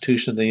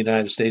Constitution of the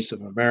United States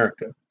of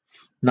America.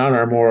 None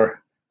are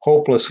more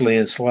hopelessly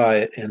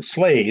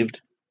enslaved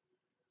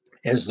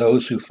as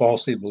those who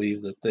falsely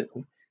believe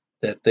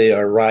that they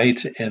are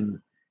right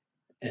and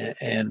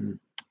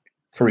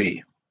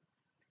free.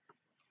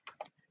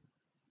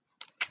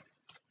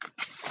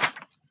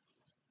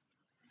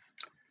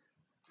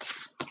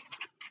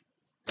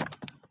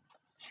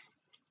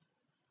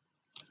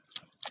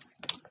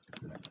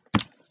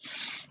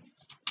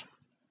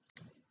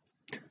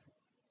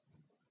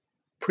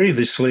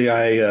 Previously,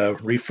 I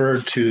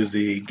referred to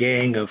the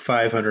Gang of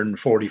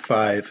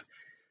 545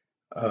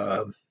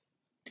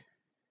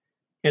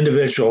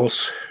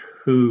 individuals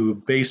who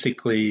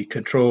basically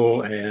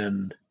control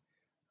and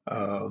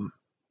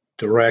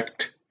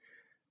direct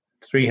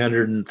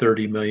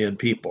 330 million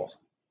people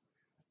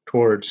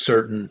towards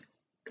certain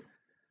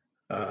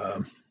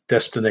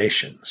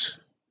destinations.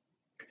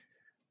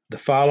 The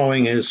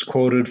following is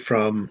quoted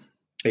from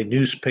a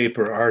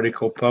newspaper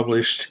article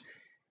published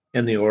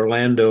in the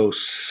Orlando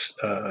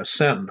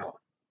Sentinel.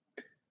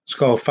 It's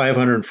called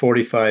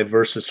 545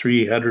 versus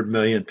 300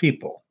 million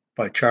people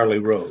by Charlie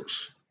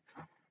Rose.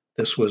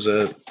 This was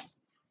a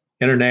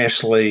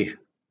internationally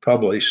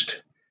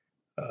published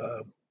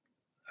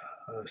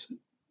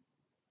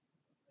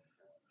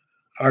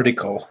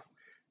article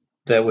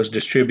that was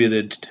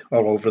distributed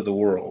all over the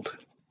world.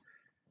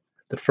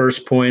 The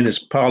first point is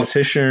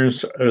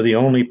politicians are the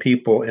only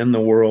people in the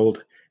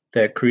world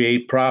that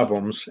create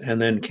problems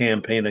and then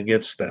campaign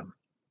against them.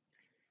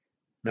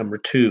 Number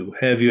two,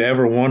 have you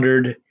ever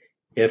wondered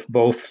if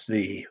both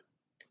the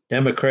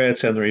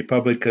Democrats and the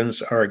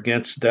Republicans are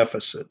against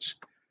deficits?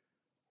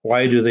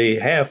 Why do we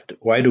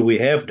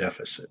have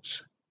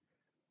deficits?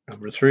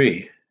 Number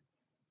three,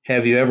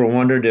 have you ever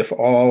wondered if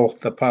all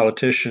the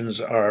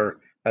politicians are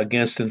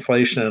against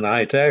inflation and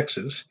high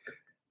taxes?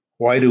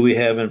 Why do we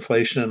have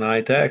inflation and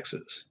high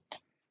taxes?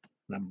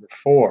 Number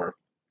four,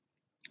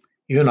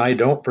 you and I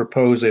don't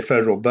propose a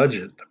federal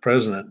budget, the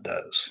president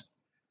does.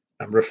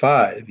 Number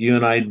five, you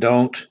and I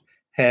don't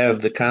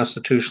have the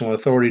constitutional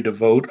authority to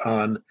vote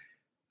on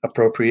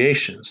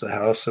appropriations, the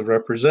House of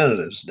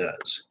Representatives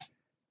does.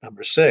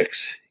 Number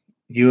six,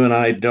 you and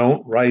I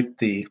don't write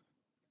the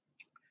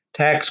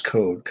tax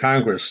code,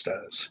 Congress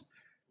does.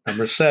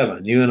 Number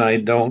seven, you and I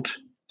don't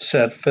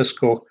set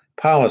fiscal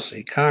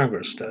policy,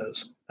 Congress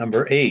does.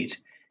 Number eight,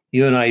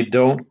 you and I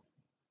don't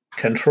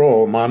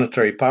control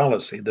monetary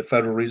policy, the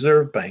Federal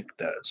Reserve Bank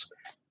does.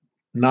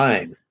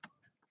 Nine,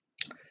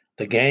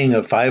 the gang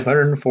of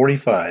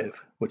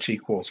 545, which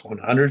equals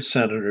 100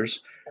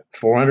 senators,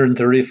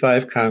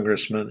 435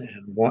 congressmen,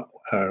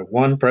 and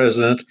one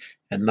president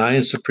and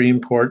 9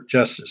 Supreme Court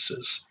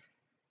justices,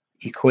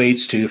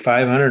 equates to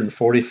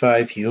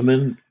 545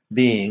 human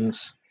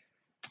beings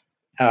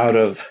out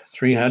of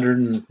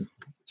 300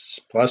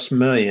 plus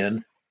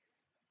million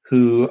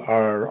who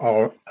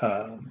are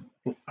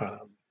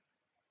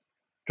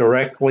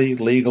directly,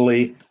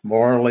 legally,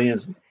 morally,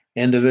 and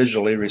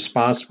individually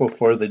responsible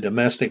for the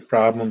domestic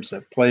problems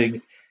that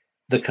plague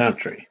the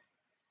country.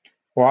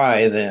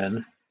 Why,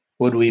 then,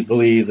 would we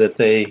believe that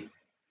they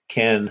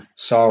can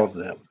solve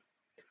them?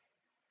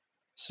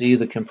 See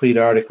the complete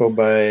article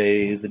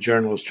by the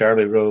journalist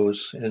Charlie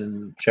Rose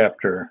in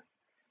Chapter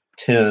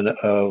 10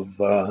 of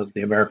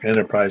the American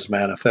Enterprise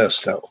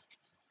Manifesto.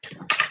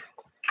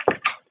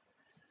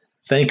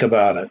 Think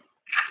about it.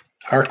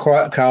 Our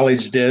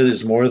college debt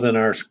is more than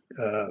our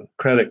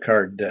credit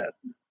card debt.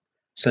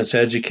 Since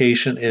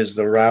education is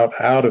the route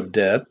out of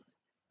debt,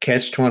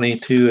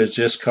 Catch-22 has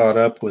just caught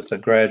up with the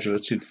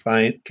graduates who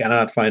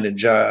cannot find a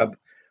job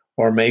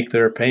or make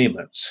their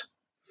payments.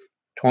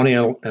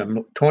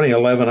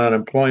 2011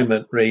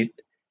 unemployment rate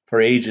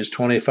for ages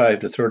 25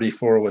 to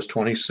 34 was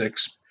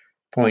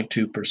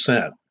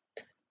 26.2%.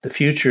 The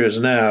future is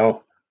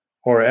now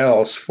or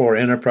else for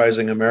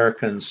enterprising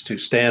Americans to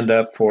stand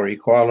up for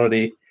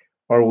equality,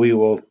 or we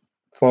will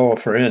fall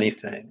for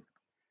anything.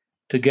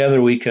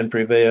 Together we can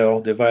prevail.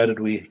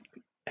 Divided we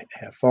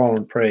have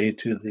fallen prey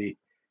to the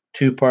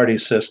two-party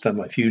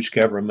system of huge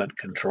government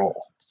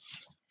control.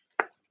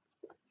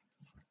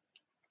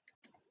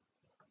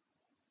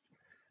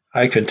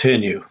 I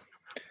continue.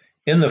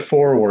 In the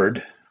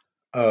foreword,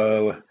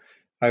 I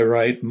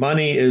write,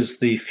 money is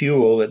the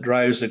fuel that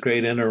drives the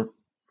great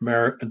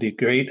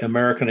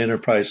American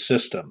enterprise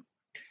system.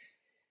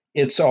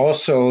 It's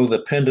also the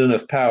pendant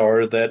of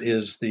power that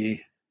is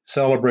the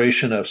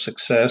celebration of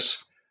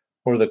success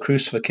or the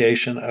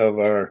crucifixion of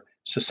our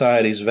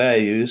society's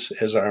values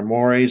as our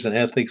mores and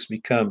ethics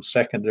become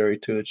secondary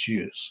to its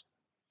use.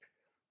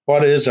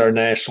 What is our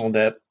national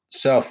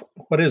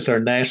self-worth,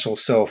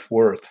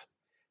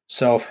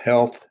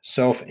 self-health,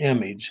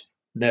 self-image,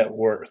 net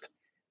worth?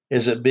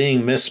 Is it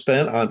being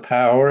misspent on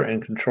power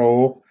and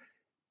control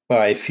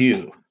by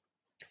few?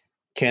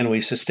 Can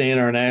we sustain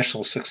our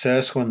national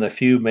success when the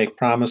few make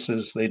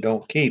promises they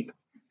don't keep?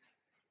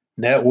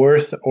 Net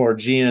worth or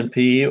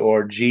GNP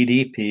or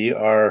GDP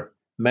are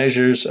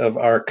measures of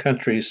our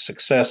country's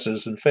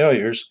successes and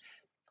failures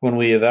when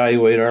we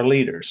evaluate our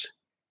leaders.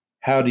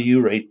 How do you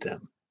rate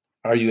them?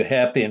 Are you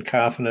happy and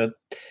confident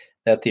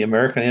that the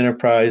American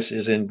enterprise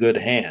is in good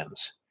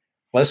hands?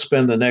 Let's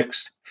spend the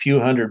next few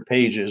hundred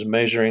pages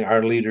measuring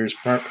our leaders'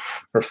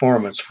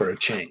 performance for a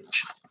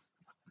change.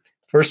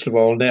 First of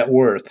all, net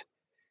worth,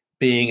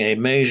 being a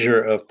measure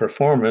of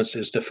performance,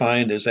 is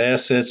defined as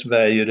assets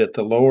valued at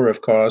the lower of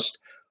cost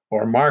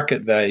or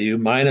market value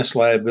minus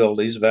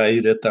liabilities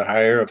valued at the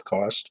higher of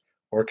cost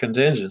or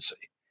contingency.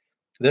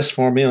 This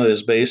formula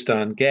is based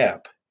on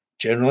GAAP,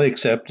 generally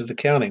accepted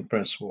accounting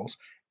principles,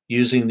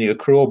 using the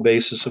accrual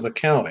basis of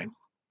accounting.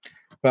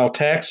 While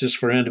taxes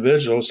for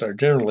individuals are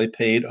generally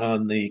paid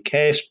on the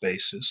cash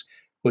basis,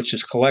 which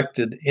is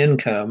collected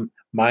income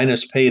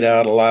minus paid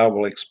out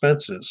allowable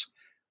expenses,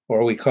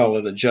 or we call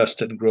it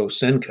adjusted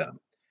gross income,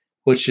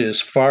 which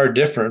is far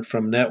different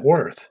from net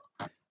worth.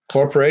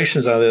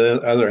 Corporations, on the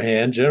other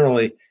hand,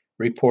 generally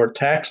report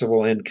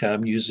taxable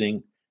income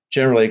using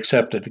generally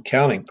accepted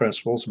accounting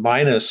principles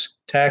minus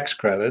tax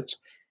credits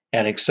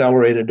and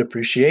accelerated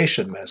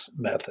depreciation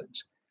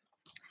methods.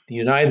 The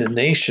United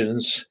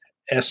Nations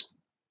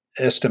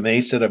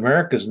estimates that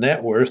America's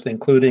net worth,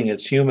 including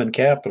its human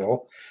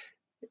capital,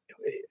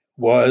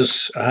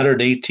 was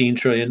 $118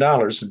 trillion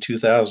in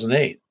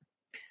 2008,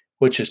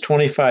 which is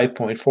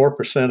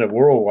 25.4% of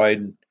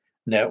worldwide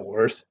net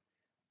worth,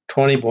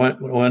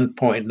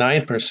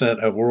 21.9%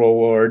 of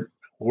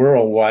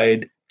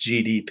worldwide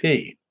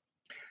GDP.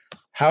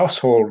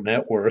 household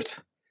net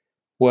worth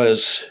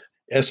was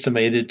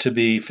estimated to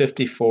be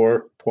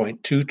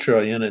 $54.2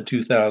 trillion in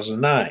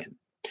 2009.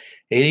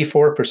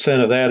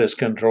 84% of that is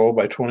controlled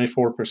by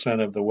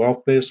 24% of the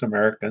wealthiest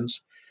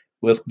Americans,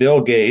 with Bill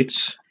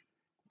Gates,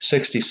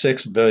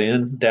 66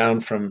 billion,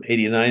 down from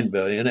 89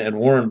 billion, and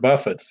Warren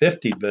Buffett,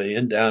 50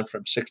 billion, down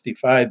from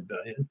 65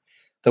 billion,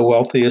 the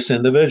wealthiest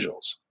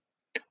individuals.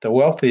 The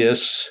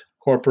wealthiest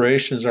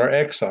corporations are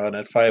Exxon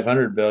at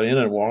 500 billion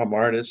and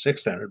Walmart at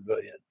 600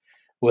 billion,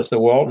 with the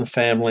Walton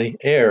family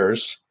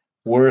heirs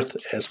worth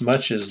as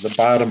much as the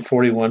bottom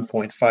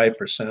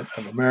 41.5%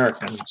 of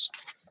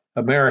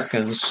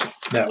Americans'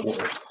 net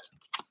worth.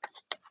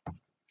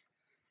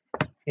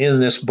 In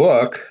this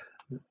book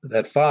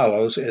that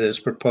follows, it is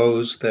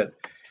proposed that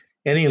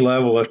any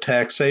level of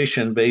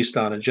taxation based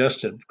on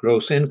adjusted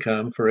gross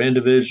income for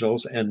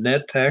individuals and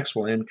net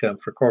taxable income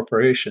for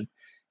corporation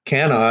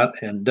cannot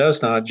and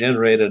does not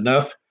generate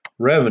enough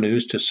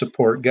revenues to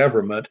support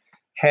government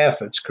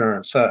half its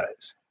current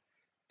size.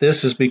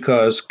 This is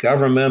because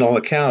governmental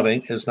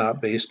accounting is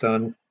not based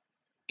on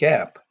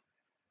GAAP,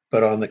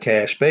 but on the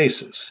cash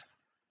basis.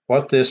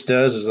 What this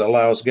does is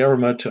allows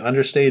government to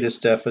understate its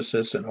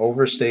deficits and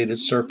overstate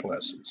its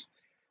surpluses.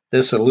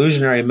 This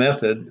illusionary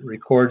method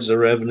records the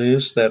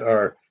revenues that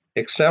are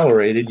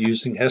accelerated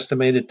using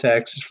estimated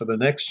taxes for the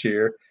next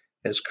year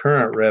as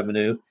current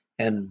revenue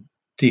and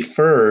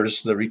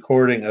defers the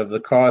recording of the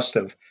cost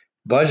of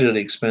budgeted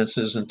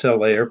expenses until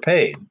they are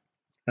paid.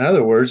 In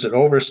other words, it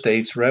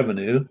overstates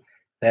revenue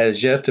that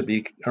is yet to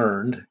be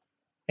earned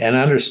and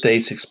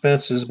understates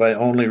expenses by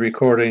only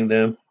recording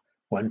them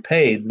when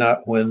paid,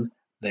 not when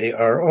they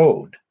are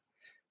owed.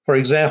 For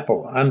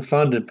example,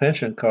 unfunded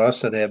pension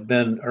costs that have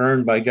been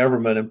earned by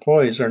government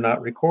employees are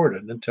not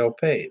recorded until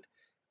paid,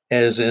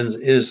 as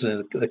is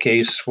the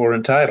case for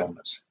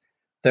entitlements.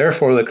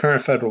 Therefore, the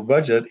current federal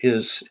budget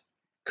is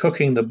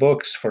cooking the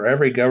books for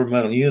every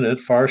governmental unit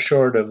far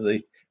short of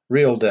the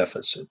real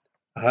deficit,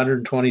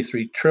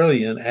 123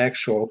 trillion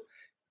actual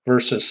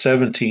versus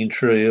 17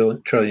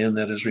 trillion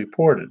that is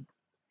reported.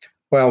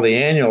 While the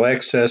annual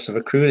excess of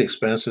accrued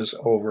expenses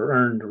over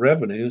earned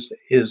revenues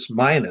is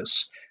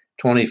minus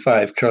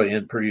 25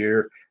 trillion per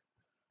year,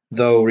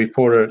 though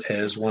reported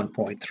as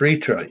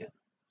 1.3 trillion.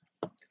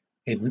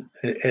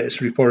 It's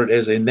reported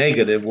as a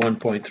negative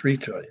 1.3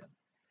 trillion.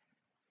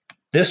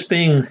 This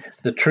being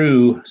the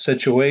true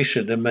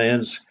situation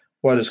demands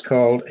what is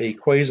called a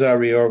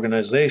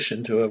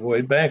quasi-reorganization to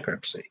avoid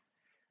bankruptcy.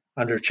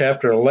 Under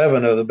Chapter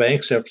 11 of the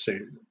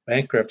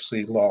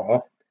bankruptcy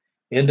law,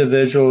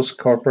 individuals,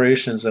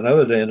 corporations, and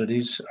other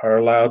entities are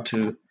allowed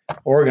to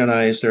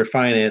organize their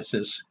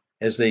finances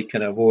as they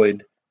can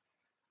avoid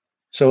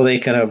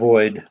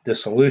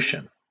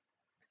dissolution.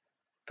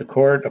 The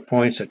court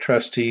appoints a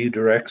trustee who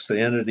directs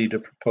the entity to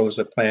propose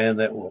a plan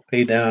that will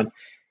pay down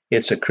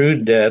its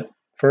accrued debt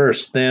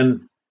first,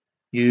 then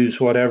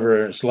use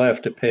whatever is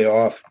left to pay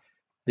off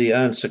the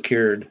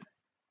unsecured.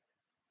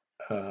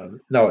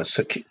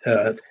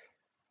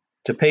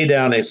 To pay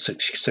down its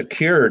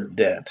secured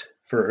debt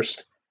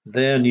first,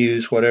 then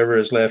use whatever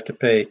is left to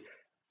pay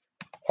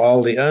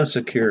all the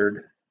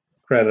unsecured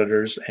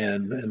creditors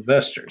and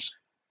investors.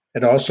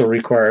 It also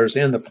requires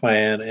in the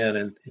plan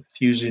an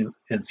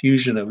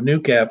infusion of new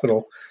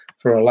capital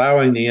for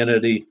allowing the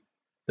entity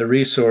the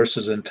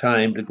resources and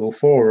time to go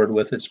forward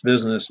with its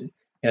business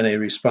in a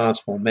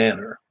responsible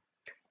manner.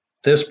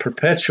 This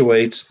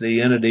perpetuates the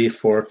entity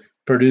for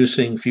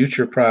producing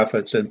future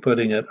profits and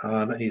putting it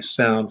on a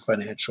sound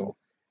financial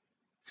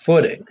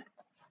footing.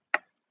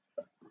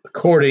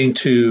 According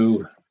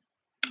to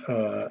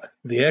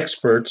the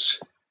experts,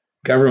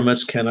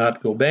 governments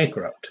cannot go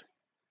bankrupt,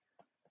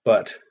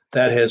 but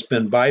that has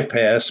been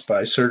bypassed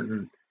by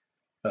certain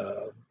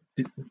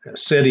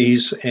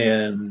cities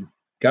and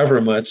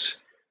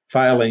governments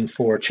filing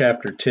for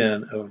Chapter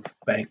 10 of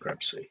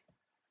bankruptcy.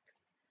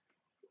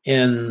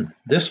 In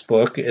this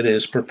book, it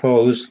is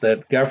proposed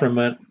that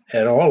government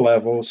at all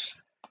levels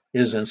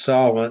is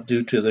insolvent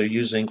due to their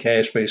using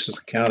cash basis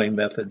accounting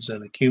methods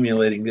and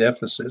accumulating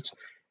deficits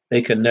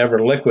they can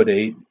never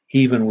liquidate,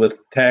 even with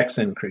tax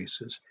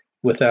increases,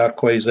 without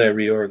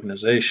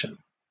quasi-reorganization,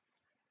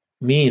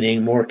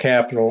 meaning more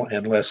capital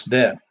and less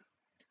debt.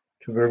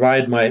 To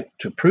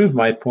prove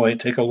my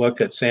point, take a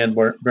look at San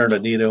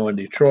Bernardino and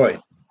Detroit.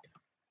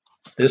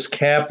 This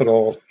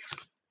capital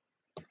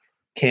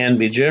can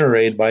be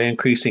generated by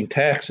increasing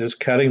taxes,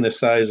 cutting the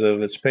size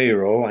of its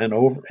payroll and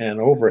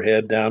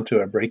overhead down to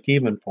a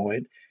break-even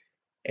point,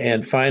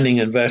 and finding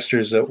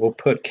investors that will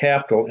put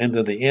capital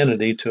into the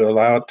entity to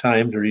allow it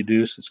time to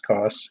reduce its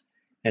costs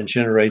and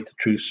generate the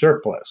true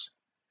surplus.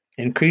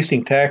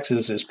 Increasing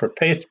taxes is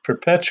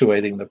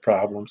perpetuating the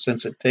problem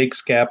since it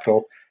takes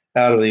capital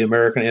out of the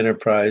American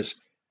enterprise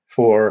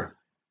for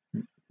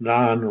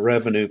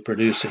non-revenue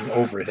producing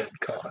overhead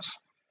costs.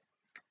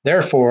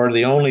 Therefore,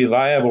 the only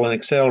viable and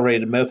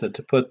accelerated method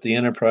to put the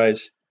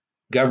enterprise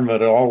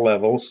government at all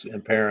levels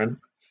and parent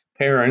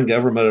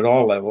government at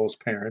all levels,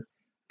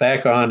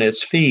 back on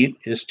its feet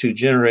is to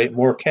generate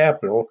more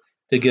capital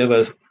to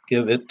give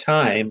give it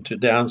time to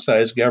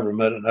downsize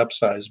government and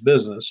upsize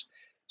business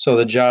so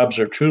the jobs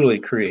are truly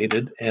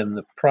created and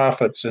the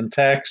profits and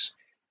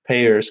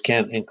taxpayers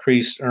can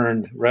increase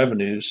earned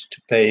revenues to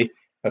pay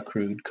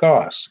accrued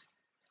costs.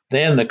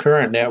 Then the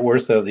current net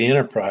worth of the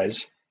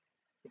enterprise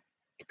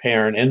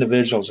parent,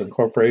 individuals and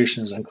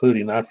corporations,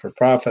 including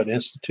not-for-profit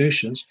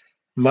institutions,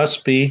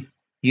 must be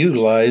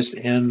utilized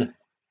in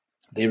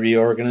the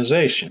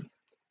reorganization.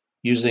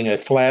 Using a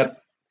flat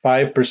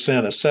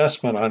 5%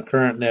 assessment on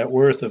current net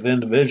worth of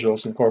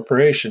individuals and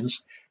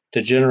corporations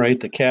to generate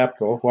the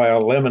capital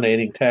while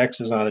eliminating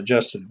taxes on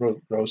adjusted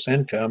gross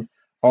income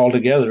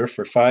altogether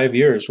for 5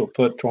 years will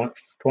put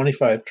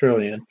 25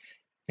 trillion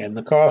in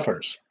the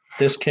coffers.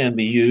 This can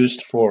be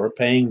used for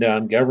paying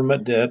down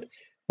government debt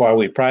while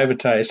we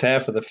privatize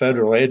half of the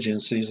federal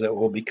agencies that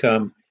will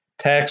become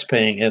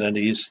tax-paying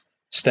entities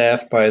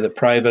staffed by the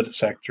private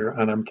sector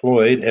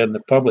unemployed and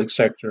the public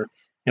sector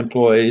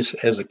employees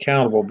as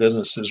accountable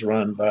businesses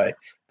run by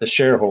the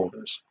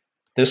shareholders.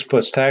 This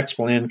puts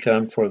taxable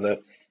income for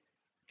the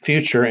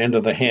future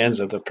into the hands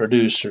of the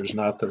producers,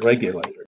 not the regulators.